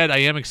 That said, I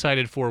am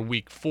excited for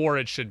Week 4.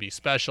 It should be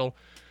special.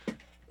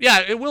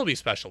 Yeah, it will be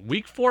special.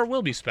 Week 4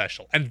 will be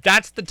special. And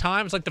that's the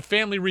time. It's like the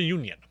family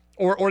reunion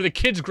or the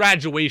kid's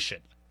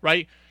graduation,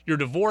 right? You're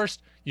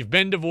divorced, you've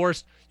been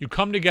divorced, you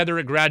come together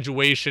at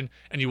graduation,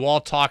 and you all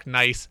talk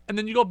nice, and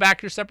then you go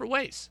back your separate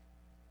ways.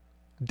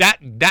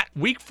 That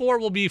week 4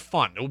 will be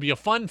fun. It will be a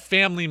fun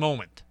family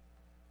moment.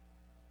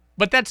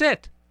 But that's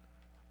it.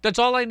 That's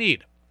all I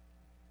need.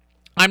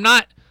 I'm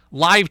not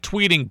live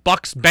tweeting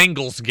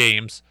Bucks-Bengals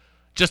games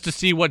just to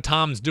see what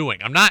Tom's doing.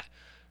 I'm not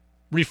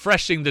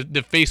refreshing the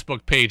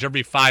Facebook page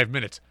every 5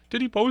 minutes.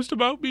 Did he post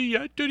about me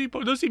yet?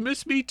 Does he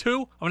miss me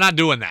too? I'm not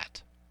doing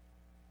that.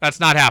 That's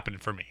not happening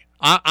for me.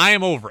 I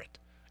am over it.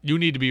 You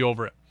need to be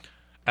over it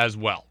as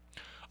well.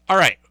 All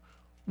right.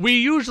 We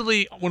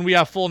usually, when we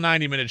have full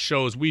 90-minute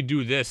shows, we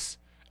do this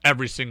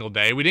every single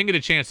day. We didn't get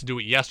a chance to do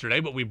it yesterday,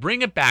 but we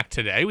bring it back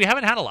today. We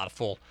haven't had a lot of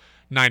full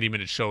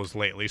 90-minute shows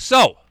lately.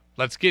 So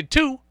let's get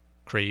to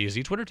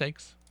Crazy Twitter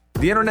Takes.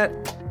 The internet,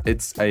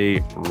 it's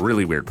a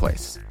really weird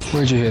place.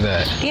 Where'd you hear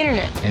that? The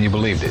internet. And you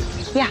believed it?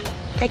 Yeah.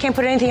 They can't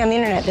put anything on the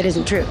internet that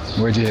isn't true.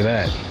 Where'd you hear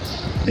that?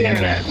 The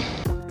internet.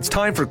 It's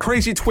time for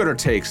Crazy Twitter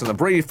Takes on the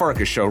Brady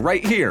Farkas Show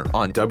right here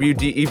on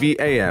WDEV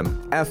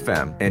AM,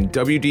 FM, and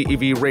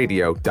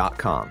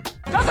WDEVradio.com.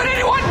 Doesn't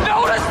anyone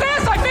notice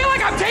this? I feel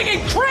like I'm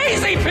taking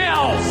crazy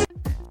pills!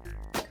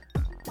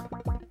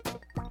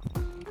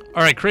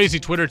 All right, Crazy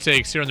Twitter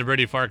Takes here on the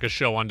Brady Farkas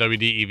Show on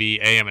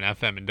WDEV AM and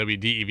FM and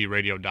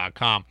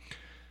WDEVradio.com.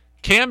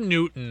 Cam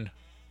Newton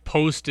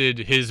posted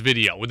his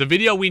video with a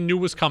video we knew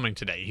was coming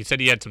today. He said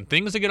he had some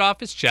things to get off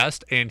his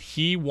chest, and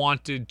he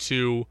wanted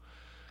to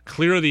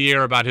clear the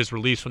air about his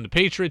release from the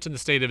Patriots and the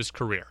state of his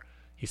career.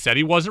 He said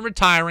he wasn't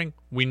retiring.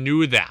 We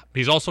knew that.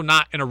 He's also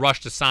not in a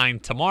rush to sign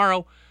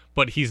tomorrow,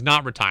 but he's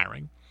not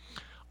retiring.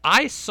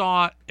 I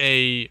saw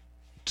a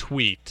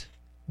tweet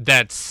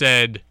that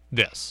said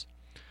this.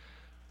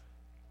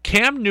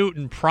 Cam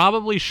Newton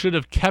probably should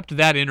have kept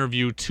that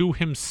interview to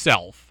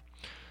himself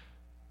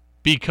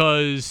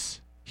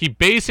because he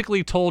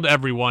basically told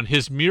everyone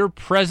his mere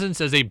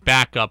presence as a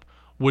backup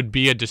would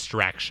be a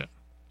distraction.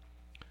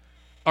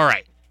 All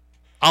right.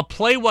 I'll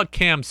play what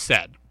Cam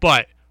said,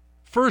 but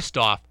first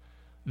off,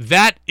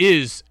 that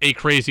is a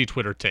crazy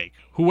Twitter take.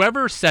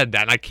 Whoever said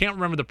that, and I can't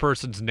remember the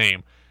person's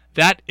name,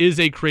 that is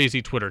a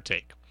crazy Twitter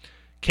take.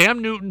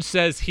 Cam Newton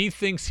says he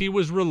thinks he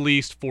was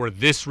released for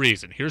this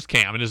reason. Here's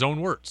Cam in his own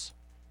words.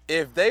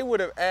 If they would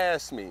have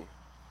asked me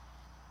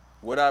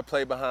would I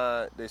play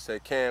behind, they say,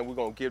 Cam, we're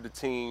going to give the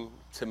team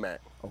to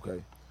Matt.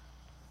 Okay.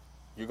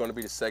 You're going to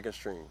be the second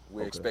string.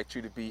 We expect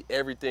you to be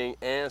everything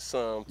and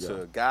some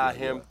to guide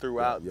him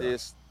throughout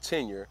this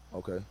tenure.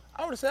 Okay.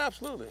 I would have said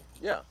absolutely,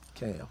 yeah.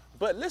 Cam.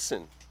 But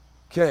listen.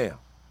 Cam.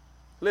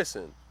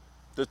 Listen.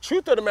 The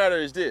truth of the matter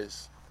is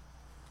this.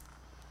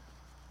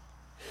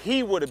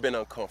 He would have been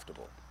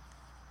uncomfortable.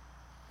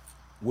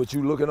 With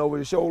you looking over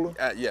his shoulder?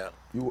 Yeah.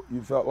 You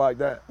felt like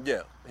that?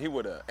 Yeah, he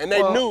would have. And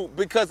they knew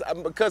because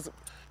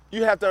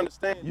you have to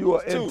understand. You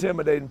are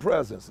intimidating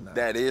presence now.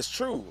 That is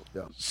true.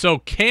 Yeah. So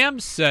Cam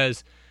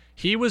says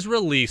he was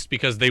released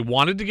because they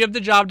wanted to give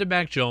the job to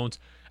Mac Jones.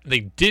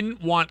 They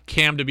didn't want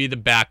Cam to be the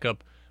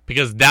backup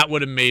because that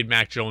would have made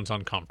Mac Jones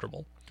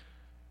uncomfortable.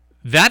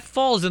 That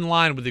falls in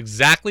line with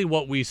exactly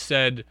what we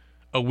said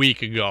a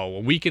week and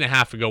a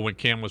half ago when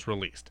Cam was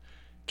released.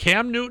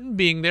 Cam Newton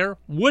being there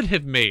would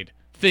have made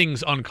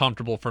things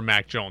uncomfortable for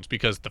Mac Jones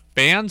because the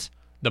fans,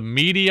 the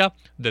media,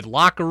 the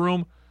locker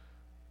room,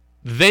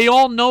 they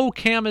all know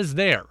Cam is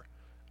there.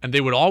 And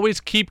they would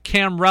always keep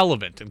Cam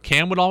relevant, and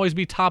Cam would always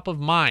be top of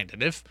mind.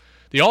 And if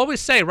they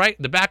always say,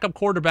 right, the backup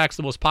quarterback's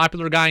the most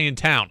popular guy in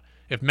town.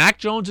 If Mac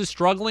Jones is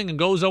struggling and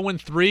goes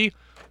 0-3,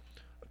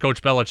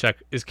 Coach Belichick,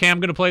 is Cam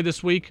going to play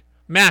this week?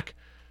 Mac,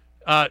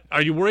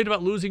 are you worried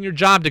about losing your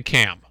job to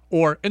Cam?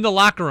 Or in the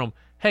locker room,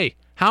 hey,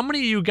 how many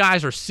of you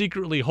guys are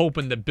secretly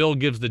hoping that Bill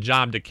gives the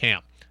job to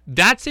Cam?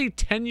 That's a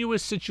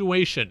tenuous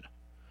situation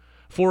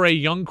for a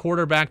young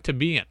quarterback to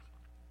be in.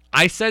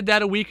 I said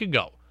that a week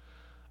ago.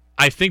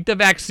 I think the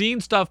vaccine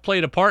stuff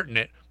played a part in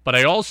it, but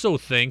I also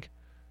think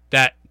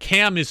that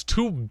Cam is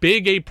too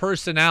big a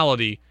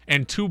personality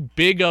and too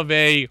big of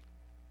a,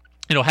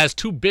 has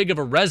too big of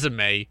a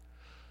resume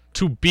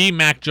to be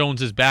Mac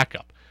Jones's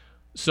backup.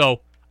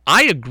 So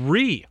I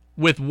agree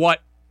with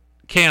what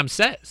Cam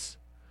says.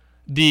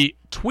 The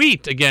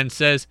tweet, again,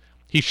 says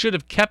he should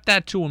have kept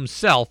that to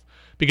himself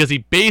because he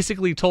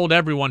basically told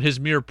everyone his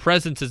mere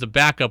presence as a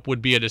backup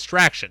would be a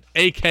distraction,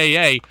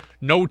 a.k.a.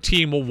 no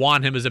team will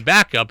want him as a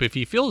backup if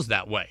he feels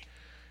that way.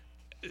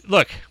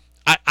 Look,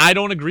 I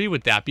don't agree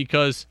with that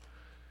because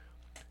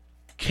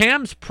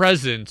Cam's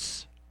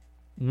presence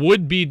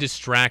would be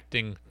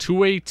distracting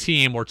to a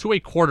team or to a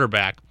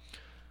quarterback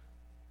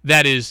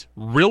that is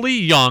really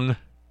young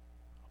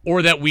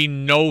or that we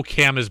know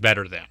Cam is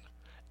better than.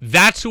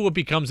 That's who it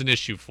becomes an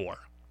issue for.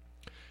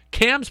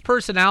 Cam's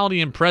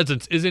personality and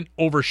presence isn't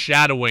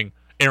overshadowing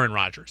Aaron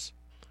Rodgers.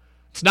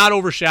 It's not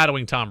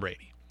overshadowing Tom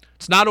Brady.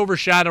 It's not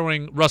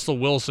overshadowing Russell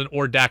Wilson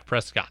or Dak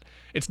Prescott.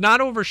 It's not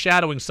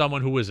overshadowing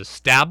someone who is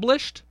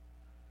established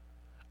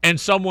and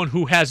someone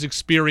who has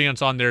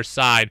experience on their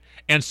side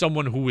and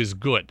someone who is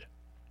good.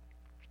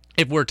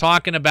 If we're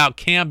talking about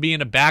Cam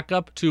being a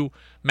backup to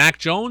Mac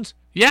Jones,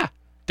 yeah,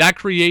 that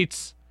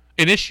creates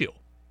an issue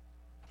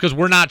because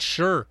we're not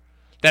sure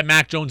that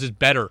Mac Jones is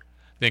better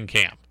than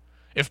Cam.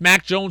 If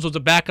Mac Jones was a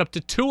backup to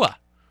Tua,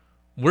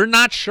 we're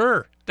not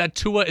sure that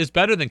Tua is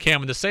better than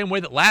Cam in the same way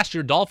that last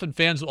year Dolphin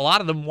fans, a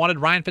lot of them wanted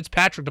Ryan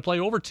Fitzpatrick to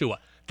play over Tua.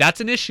 That's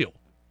an issue.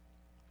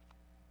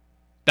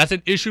 That's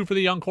an issue for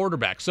the young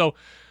quarterback. So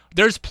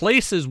there's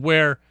places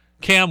where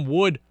Cam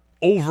would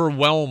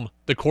overwhelm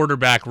the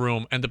quarterback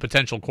room and the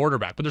potential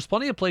quarterback. But there's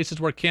plenty of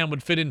places where Cam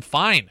would fit in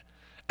fine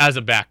as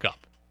a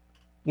backup,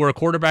 where a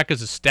quarterback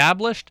is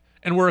established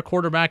and where a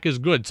quarterback is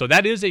good. So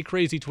that is a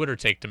crazy Twitter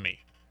take to me.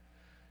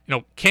 You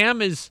know, Cam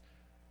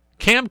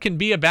can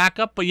be a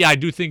backup, but yeah, I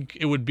do think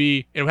it would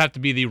have to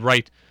be the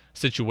right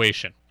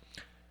situation.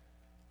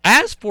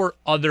 As for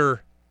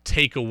other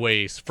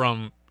takeaways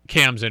from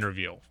Cam's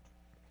interview,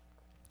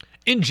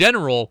 in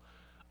general,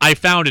 I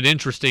found it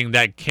interesting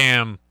that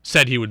Cam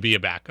said he would be a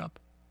backup.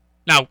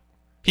 Now,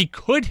 he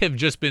could have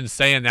just been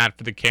saying that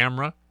for the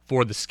camera,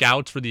 for the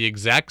scouts, for the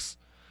execs,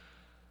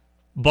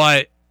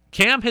 but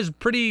Cam has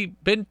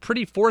been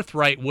pretty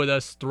forthright with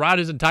us throughout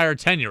his entire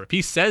tenure. If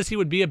he says he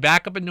would be a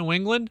backup in New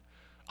England,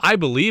 I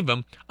believe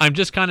him. I'm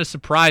just kind of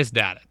surprised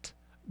at it.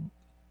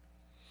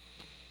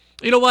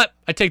 You know what?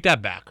 I take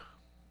that back.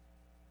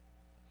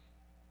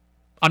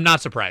 I'm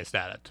not surprised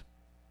at it.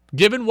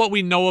 Given what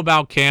we know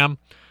about Cam,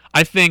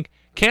 I think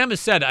Cam has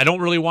said, I don't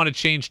really want to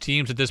change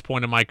teams at this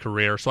point in my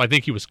career. So I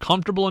think he was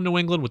comfortable in New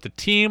England with the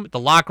team, the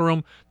locker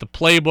room, the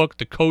playbook,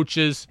 the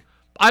coaches.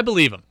 I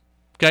believe him.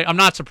 Okay, I'm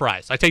not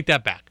surprised. I take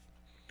that back.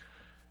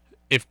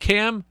 If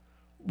Cam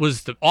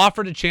was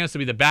offered a chance to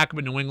be the backup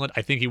in New England,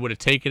 I think he would have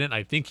taken it.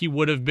 I think he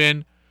would have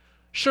been,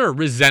 sure,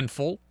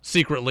 resentful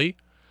secretly,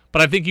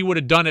 but I think he would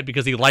have done it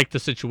because he liked the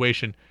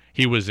situation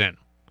he was in.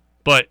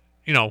 But,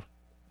 you know,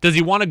 does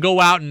he want to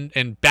go out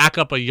and back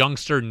up a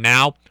youngster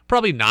now?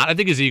 Probably not. I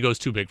think his ego is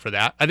too big for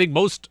that. I think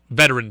most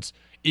veterans'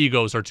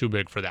 egos are too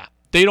big for that.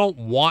 They don't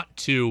want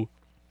to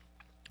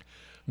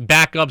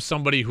back up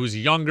somebody who's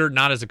younger,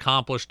 not as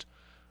accomplished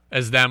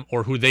as them,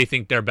 or who they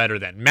think they're better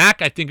than.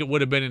 Mac, I think it would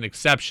have been an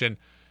exception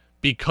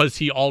because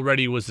he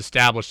already was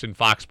established in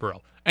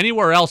Foxborough.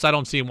 Anywhere else, I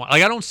don't see him. I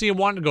don't see him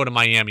wanting to go to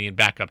Miami and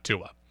back up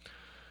Tua.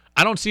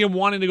 I don't see him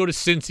wanting to go to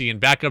Cincy and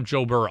back up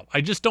Joe Burrow.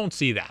 I just don't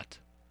see that.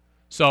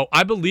 So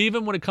I believe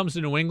him when it comes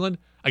to New England.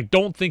 I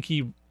don't think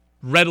he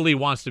readily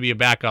wants to be a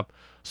backup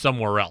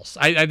somewhere else.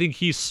 I think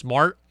he's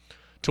smart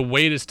to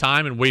wait his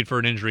time and wait for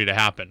an injury to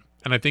happen.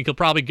 And I think he'll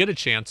probably get a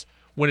chance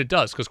when it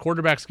does, because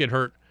quarterbacks get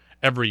hurt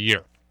every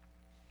year.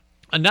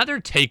 Another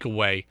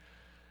takeaway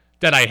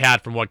that I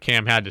had from what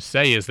Cam had to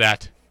say is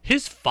that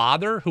his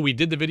father, who we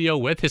did the video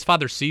with, his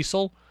father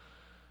Cecil,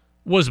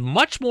 was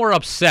much more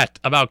upset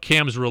about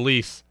Cam's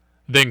release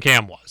than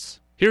Cam was.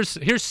 Here's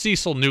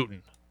Cecil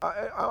Newton.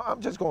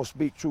 I'm just gonna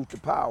speak truth to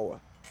power.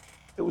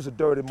 It was a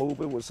dirty move.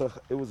 It was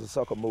a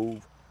sucker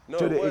move. No,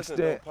 to it the wasn't,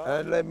 extent, no,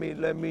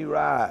 and let me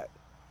ride.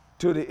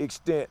 To the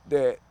extent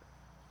that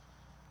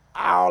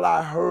all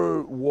I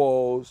heard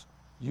was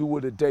you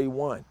were the day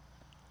one.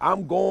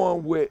 I'm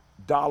going with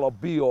dollar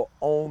bill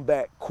on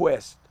that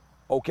quest,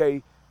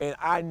 okay? And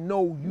I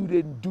know you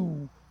didn't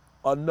do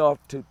enough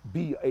to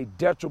be a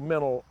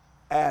detrimental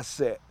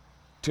asset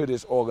to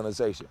this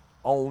organization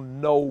on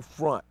no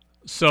front.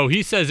 So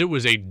he says it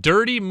was a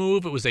dirty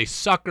move. It was a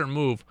sucker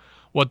move,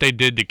 what they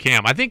did to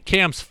Cam. I think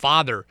Cam's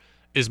father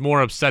is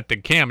more upset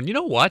than Cam. And you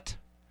know what?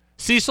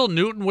 Cecil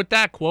Newton, with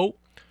that quote,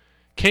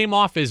 came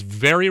off as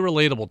very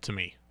relatable to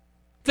me.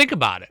 Think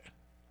about it.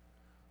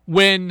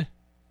 When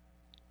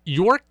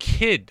your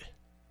kid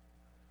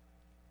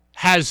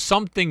has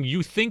something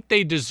you think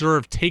they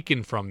deserve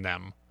taken from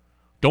them,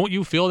 don't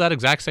you feel that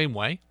exact same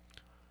way?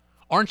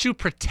 Aren't you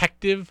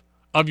protective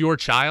of your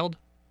child?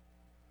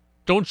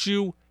 Don't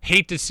you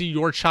hate to see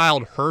your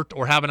child hurt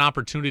or have an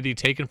opportunity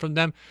taken from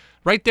them?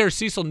 Right there,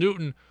 Cecil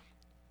Newton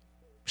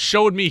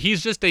showed me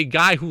he's just a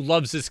guy who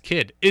loves his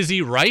kid. Is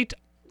he right?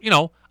 You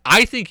know,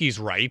 I think he's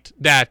right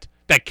that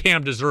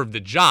Cam deserved the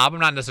job. I'm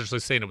not necessarily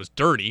saying it was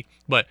dirty,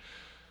 but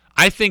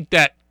I think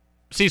that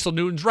Cecil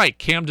Newton's right.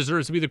 Cam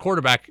deserves to be the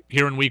quarterback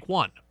here in week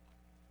 1.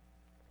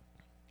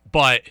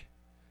 But,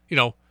 you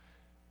know,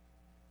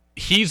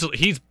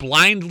 he's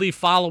blindly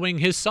following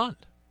his son.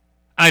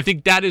 And I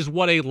think that is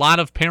what a lot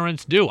of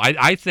parents do.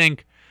 I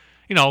think,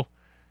 you know,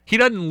 he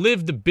doesn't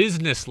live the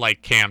business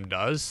like Cam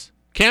does.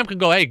 Cam can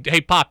go,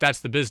 hey, Pop, that's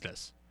the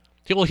business.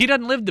 Well, he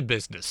doesn't live the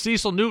business.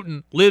 Cecil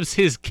Newton lives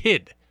his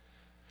kid.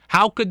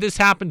 How could this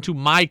happen to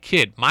my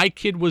kid? My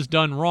kid was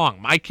done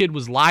wrong. My kid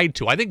was lied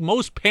to. I think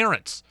most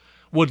parents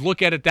would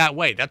look at it that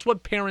way. That's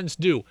what parents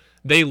do.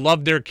 They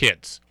love their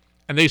kids,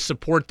 and they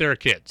support their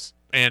kids.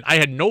 And I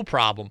had no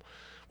problem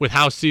with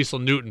how Cecil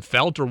Newton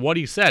felt or what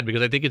he said,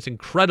 because I think it's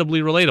incredibly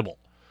relatable.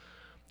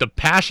 The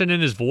passion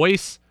in his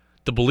voice,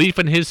 the belief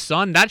in his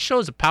son, that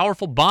shows a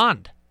powerful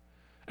bond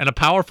and a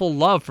powerful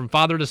love from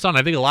father to son.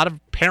 I think a lot of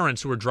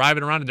parents who are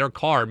driving around in their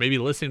car, maybe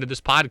listening to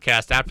this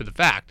podcast after the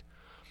fact,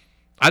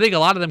 I think a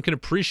lot of them can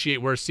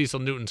appreciate where Cecil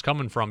Newton's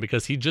coming from,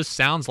 because he just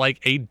sounds like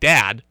a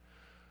dad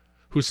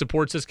who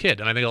supports his kid.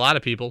 And I think a lot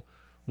of people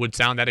would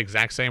sound that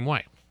exact same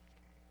way.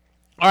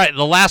 All right,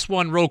 the last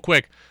one real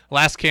quick.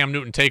 Last Cam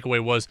Newton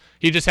takeaway was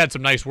he just had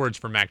some nice words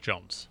for Mac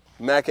Jones.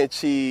 Mac and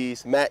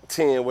cheese, Mac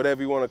 10,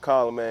 whatever you want to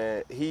call him,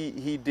 man.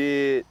 He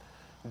did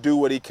do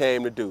what he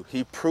came to do.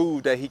 He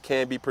proved that he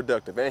can be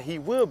productive, and he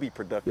will be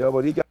productive. Yeah,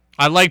 but he got.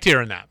 I liked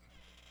hearing that.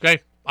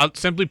 Okay?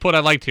 Simply put, I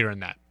liked hearing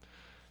that.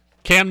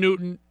 Cam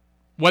Newton,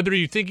 whether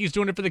you think he's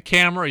doing it for the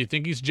camera or you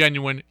think he's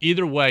genuine,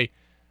 either way,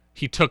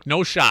 he took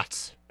no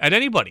shots at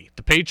anybody.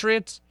 The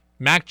Patriots,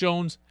 Mac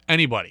Jones,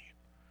 anybody.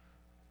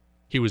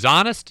 He was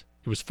honest.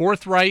 He was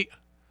forthright.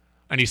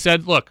 And he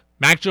said, look,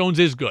 Mac Jones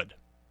is good.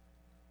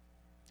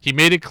 He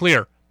made it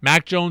clear.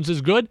 Mac Jones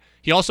is good.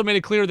 He also made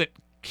it clear that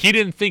he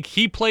didn't think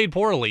he played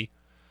poorly,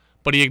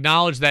 but he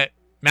acknowledged that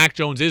Mac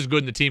Jones is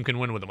good and the team can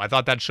win with him. I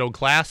thought that showed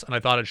class, and I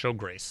thought it showed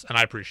grace, and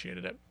I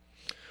appreciated it.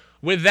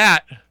 With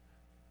that,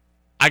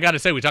 I got to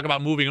say, we talk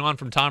about moving on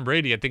from Tom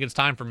Brady. I think it's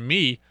time for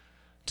me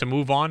to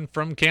move on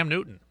from Cam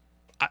Newton.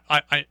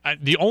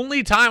 The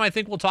only time I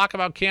think we'll talk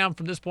about Cam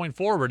from this point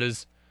forward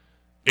is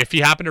if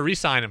he happened to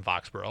re-sign in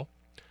Foxborough.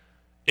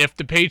 If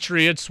the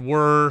Patriots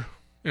were,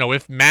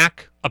 if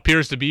Mac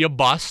appears to be a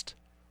bust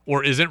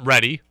or isn't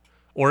ready,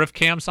 or if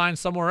Cam signs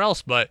somewhere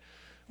else. But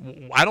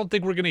I don't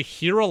think we're going to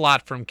hear a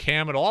lot from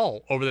Cam at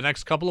all over the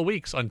next couple of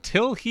weeks.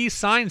 Until he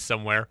signs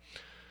somewhere,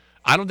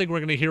 I don't think we're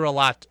going to hear a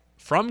lot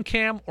from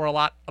Cam or a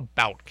lot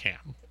about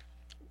Cam.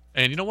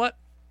 And you know what?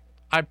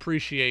 I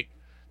appreciate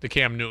the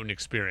Cam Newton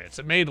experience.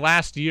 It made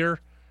last year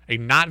a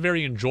not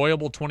very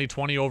enjoyable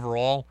 2020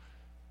 overall.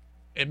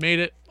 It made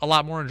it a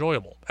lot more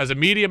enjoyable as a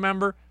media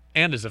member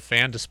and as a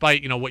fan,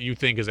 despite, what you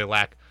think is a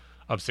lack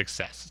of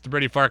success. It's the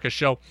Brady Farkas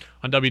Show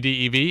on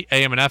WDEV,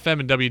 AM and FM,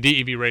 and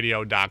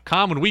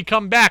WDEVradio.com. When we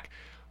come back,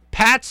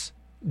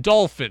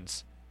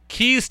 Pats-Dolphins,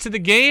 keys to the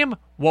game,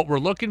 what we're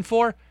looking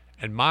for,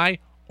 and my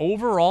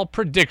overall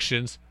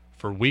predictions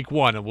for Week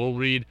 1. And we'll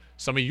read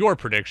some of your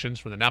predictions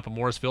from the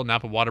Napa-Morrisville,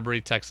 Napa-Waterbury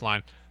text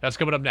line. That's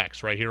coming up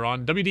next right here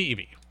on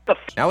WDEV.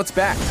 Now it's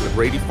back to the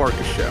Brady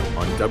Farkas Show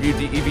on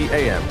WDEV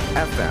AM,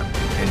 FM,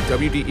 and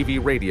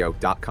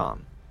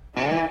WDEVradio.com.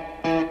 I'm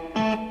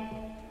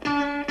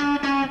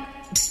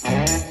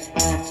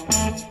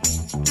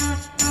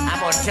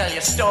gonna tell you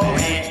a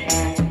story.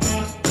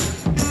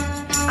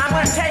 I'm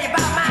gonna tell you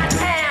about my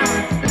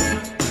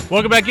town.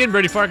 Welcome back in,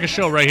 Brady Farkas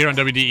Show right here on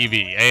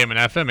WDEV, AM and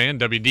FM, and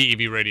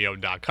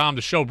WDEVradio.com.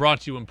 The show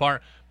brought to you in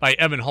part by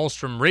Evan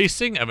Hallstrom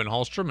Racing. Evan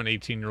Hallstrom, an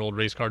 18-year-old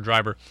race car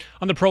driver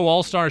on the Pro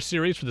All-Star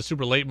Series for the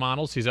Super Late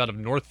Models. He's out of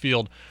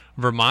Northfield,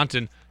 Vermont,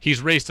 and he's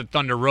raced at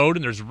Thunder Road,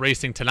 and there's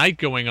racing tonight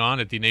going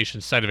on at the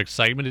nation's site of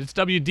excitement. It's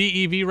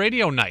WDEV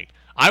Radio Night.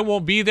 I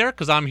won't be there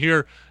because I'm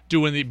here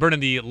burning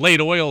the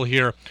late oil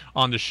here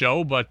on the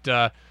show, but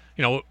a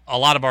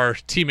lot of our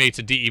teammates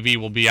at DEV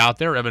will be out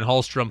there. Evan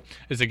Hallstrom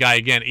is a guy,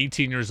 again,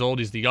 18 years old.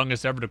 He's the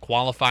youngest ever to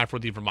qualify for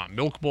the Vermont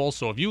Milk Bowl.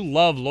 So if you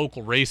love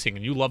local racing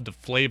and you love the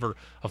flavor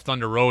of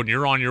Thunder Road and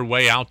you're on your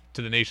way out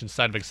to the nation's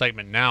side of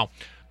excitement now,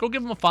 go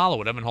give him a follow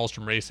at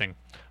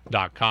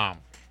evanhallstromracing.com.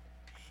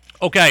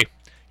 Okay,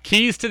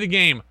 keys to the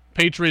game,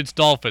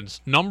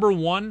 Patriots-Dolphins. The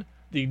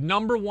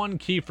number one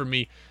key for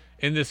me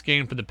in this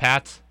game for the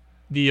Pats,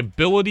 the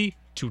ability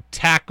to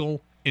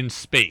tackle in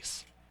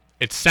space.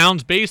 It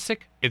sounds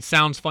basic. It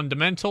sounds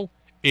fundamental.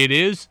 It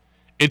is.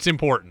 It's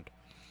important.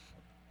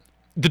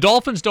 The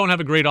Dolphins don't have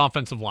a great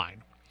offensive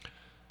line.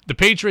 The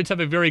Patriots have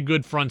a very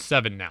good front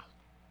seven now.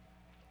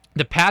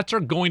 The Pats are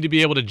going to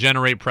be able to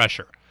generate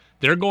pressure.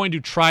 They're going to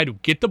try to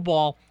get the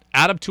ball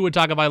out of Tua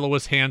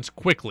Tagovailoa's hands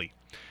quickly.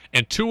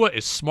 And Tua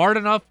is smart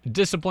enough,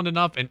 disciplined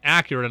enough, and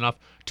accurate enough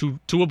to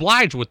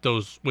oblige with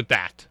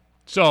that.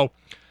 So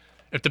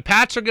if the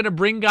Pats are going to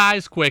bring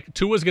guys quick,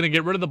 Tua's going to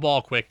get rid of the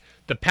ball quick,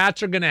 the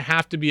Pats are going to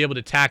have to be able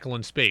to tackle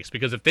in space.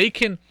 Because if they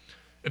get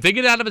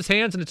out of his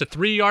hands and it's a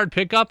 3-yard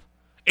pickup,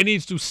 it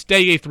needs to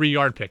stay a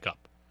 3-yard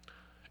pickup.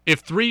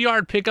 If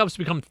 3-yard pickups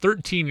become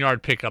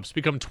 13-yard pickups,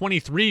 become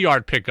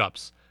 23-yard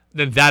pickups,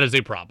 then that is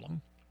a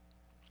problem.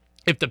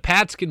 If the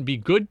Pats can be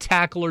good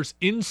tacklers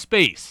in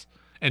space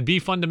and be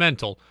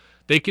fundamental,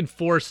 they can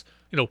force,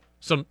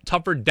 some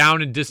tougher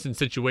down and distance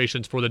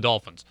situations for the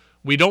Dolphins.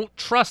 We don't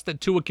trust that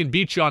Tua can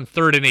beat you on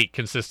 3rd and 8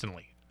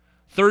 consistently.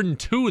 3rd and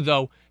 2,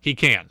 though, he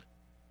can.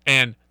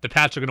 And the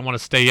Pats are going to want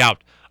to stay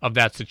out of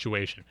that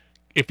situation.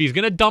 If he's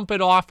going to dump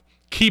it off,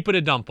 keep it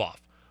a dump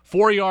off.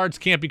 4 yards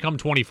can't become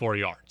 24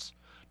 yards.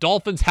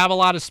 Dolphins have a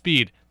lot of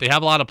speed. They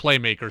have a lot of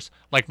playmakers,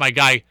 like my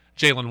guy,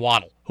 Jalen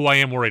Waddle, who I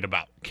am worried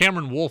about.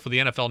 Cameron Wolfe of the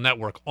NFL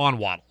Network on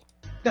Waddle.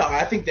 No,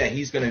 I think that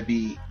he's going to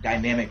be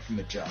dynamic from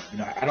the jump.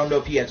 I don't know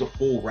if he has a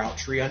full route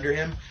tree under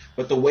him,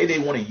 but the way they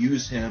want to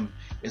use him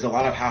is a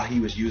lot of how he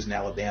was used in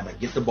Alabama.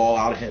 Get the ball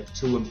out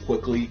to him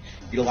quickly,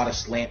 get a lot of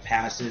slant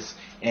passes,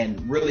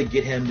 and really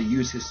get him to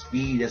use his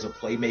speed as a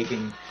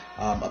playmaking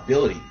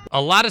ability.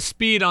 A lot of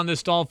speed on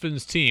this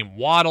Dolphins team.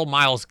 Waddle,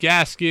 Myles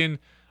Gaskin,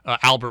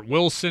 Albert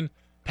Wilson.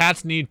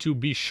 Pats need to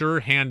be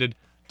sure-handed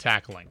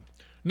tackling.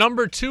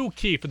 Number 2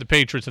 key for the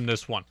Patriots in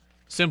this one.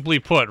 Simply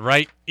put,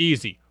 right?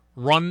 Easy.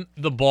 Run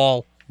the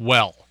ball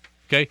well.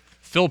 Okay?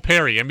 Phil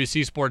Perry,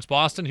 NBC Sports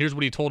Boston. Here's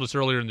what he told us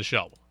earlier in the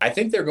show. I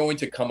think they're going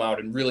to come out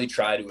and really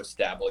try to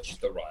establish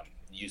the run.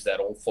 use that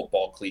old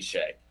football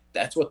cliche.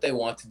 That's what they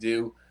want to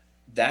do.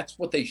 That's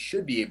what they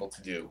should be able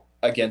to do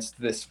against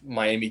this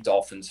Miami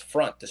Dolphins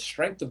front. The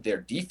strength of their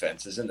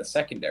defense is in the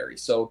secondary.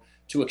 So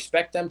to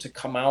expect them to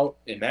come out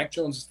in Mac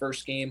Jones'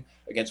 first game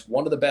against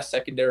one of the best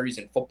secondaries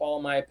in football,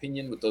 in my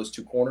opinion, with those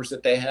two corners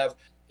that they have,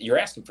 you're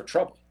asking for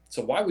trouble.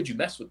 So why would you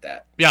mess with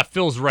that? Yeah,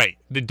 Phil's right.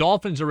 The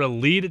Dolphins are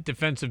elite at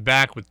defensive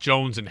back with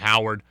Jones and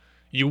Howard.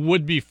 You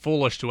would be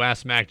foolish to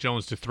ask Mac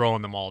Jones to throw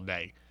on them all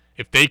day.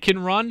 If they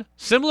can run,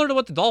 similar to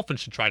what the Dolphins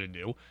should try to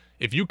do,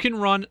 if you can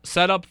run,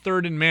 set up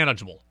third and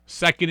manageable,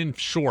 second and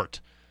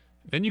short,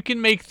 then you can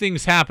make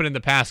things happen in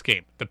the pass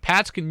game. The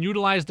Pats can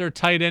utilize their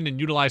tight end and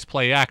utilize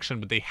play action,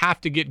 but they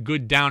have to get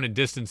good down and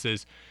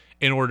distances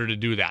in order to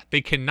do that. They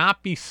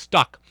cannot be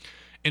stuck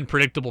in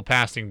predictable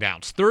passing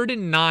downs. 3rd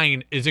and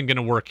 9 isn't going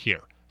to work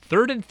here.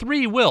 3rd and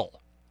 3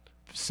 will.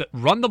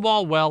 Run the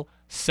ball well,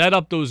 set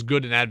up those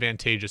good and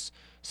advantageous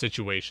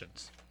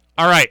situations.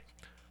 All right,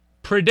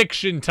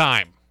 prediction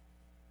time.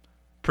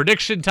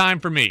 Prediction time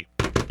for me.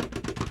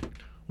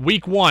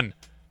 Week 1,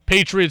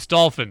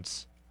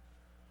 Patriots-Dolphins.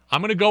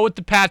 I'm going to go with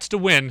the Pats to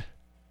win.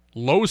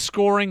 Low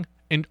scoring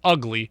and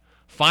ugly.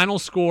 Final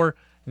score,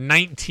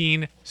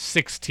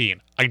 19-16.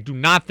 I do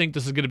not think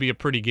this is going to be a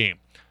pretty game.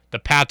 The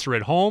Pats are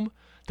at home.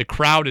 The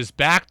crowd is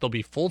back. They'll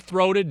be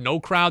full-throated. No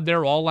crowd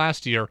there all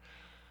last year.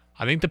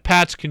 I think the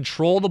Pats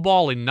control the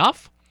ball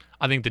enough.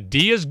 I think the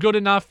D is good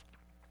enough.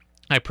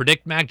 I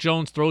predict Mac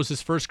Jones throws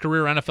his first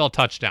career NFL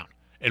touchdown.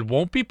 It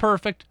won't be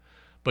perfect,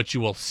 but you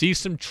will see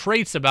some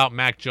traits about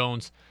Mac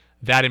Jones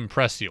that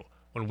impress you.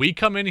 When we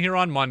come in here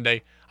on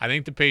Monday, I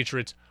think the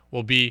Patriots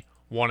will be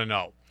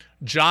 1-0.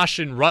 Josh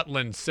in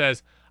Rutland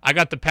says, I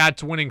got the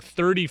Pats winning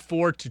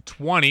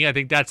 34-20. I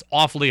think that's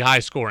awfully high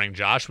scoring,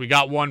 Josh. We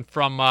got one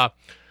from,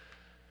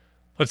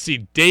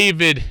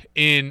 David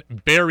in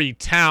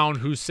Barrytown,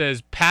 who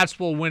says Pats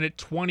will win it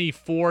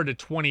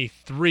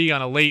 24-23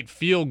 on a late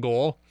field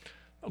goal.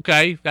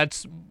 Okay,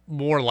 that's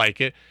more like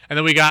it. And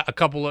then we got a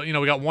couple of,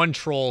 we got one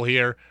troll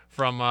here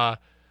from,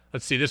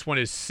 this one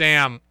is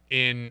Sam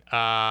in,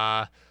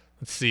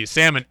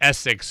 Sam in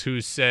Essex,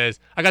 who says,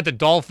 I got the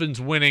Dolphins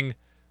winning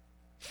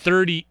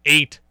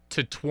 38-20,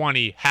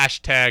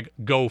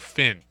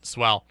 #GoFins.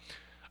 Well,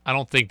 I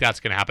don't think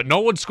that's going to happen. No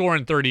one's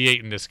scoring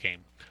 38 in this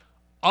game.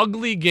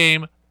 Ugly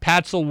game.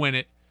 Pats will win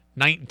it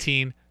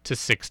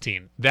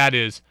 19-16. That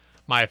is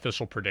my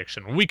official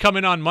prediction. When we come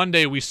in on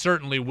Monday, we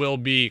certainly will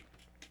be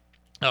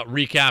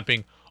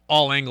recapping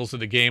all angles of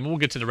the game. We'll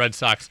get to the Red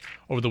Sox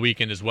over the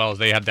weekend as well, as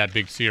they have that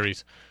big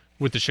series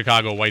with the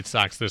Chicago White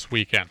Sox this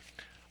weekend.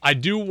 I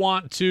do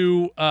want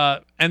to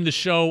end the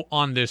show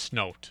on this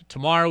note.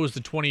 Tomorrow is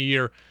the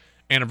 20-year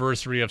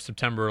anniversary of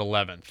September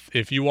 11th.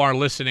 If you are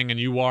listening and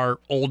you are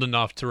old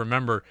enough to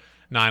remember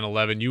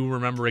 9/11, you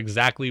remember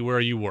exactly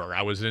where you were.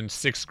 I was in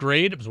 6th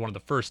grade. It was one of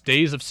the first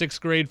days of 6th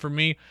grade for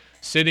me,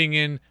 sitting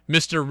in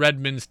Mr.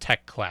 Redmond's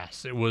tech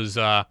class. It was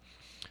an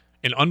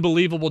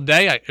unbelievable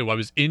day. I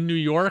was in New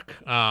York,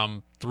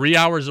 3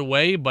 hours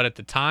away, but at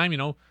the time,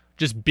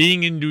 just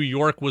being in New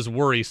York was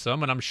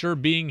worrisome, and I'm sure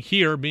being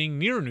near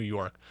New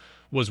York,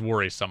 was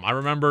worrisome. I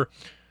remember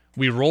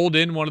we rolled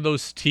in one of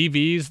those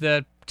TVs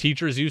that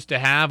teachers used to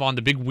have on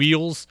the big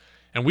wheels,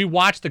 and we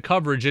watched the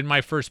coverage in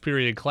my first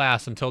period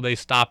class until they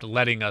stopped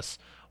letting us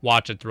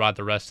watch it throughout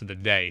the rest of the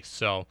day.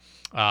 So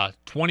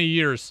 20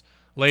 years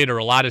later,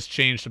 a lot has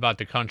changed about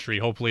the country.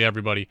 Hopefully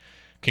everybody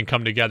can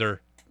come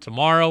together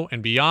tomorrow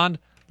and beyond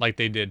like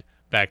they did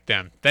back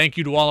then. Thank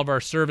you to all of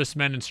our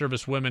servicemen and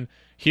servicewomen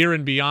here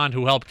and beyond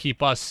who help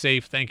keep us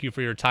safe. Thank you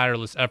for your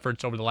tireless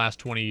efforts over the last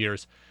 20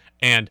 years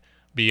and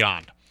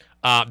beyond.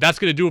 That's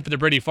going to do it for the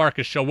Brady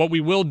Farkas Show. What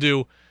we will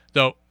do,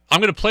 though, I'm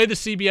going to play the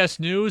CBS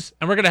News,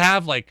 and we're going to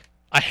have like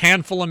a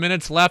handful of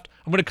minutes left.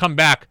 I'm going to come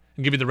back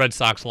and give you the Red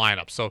Sox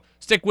lineup. So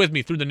stick with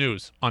me through the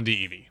news on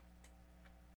DEV.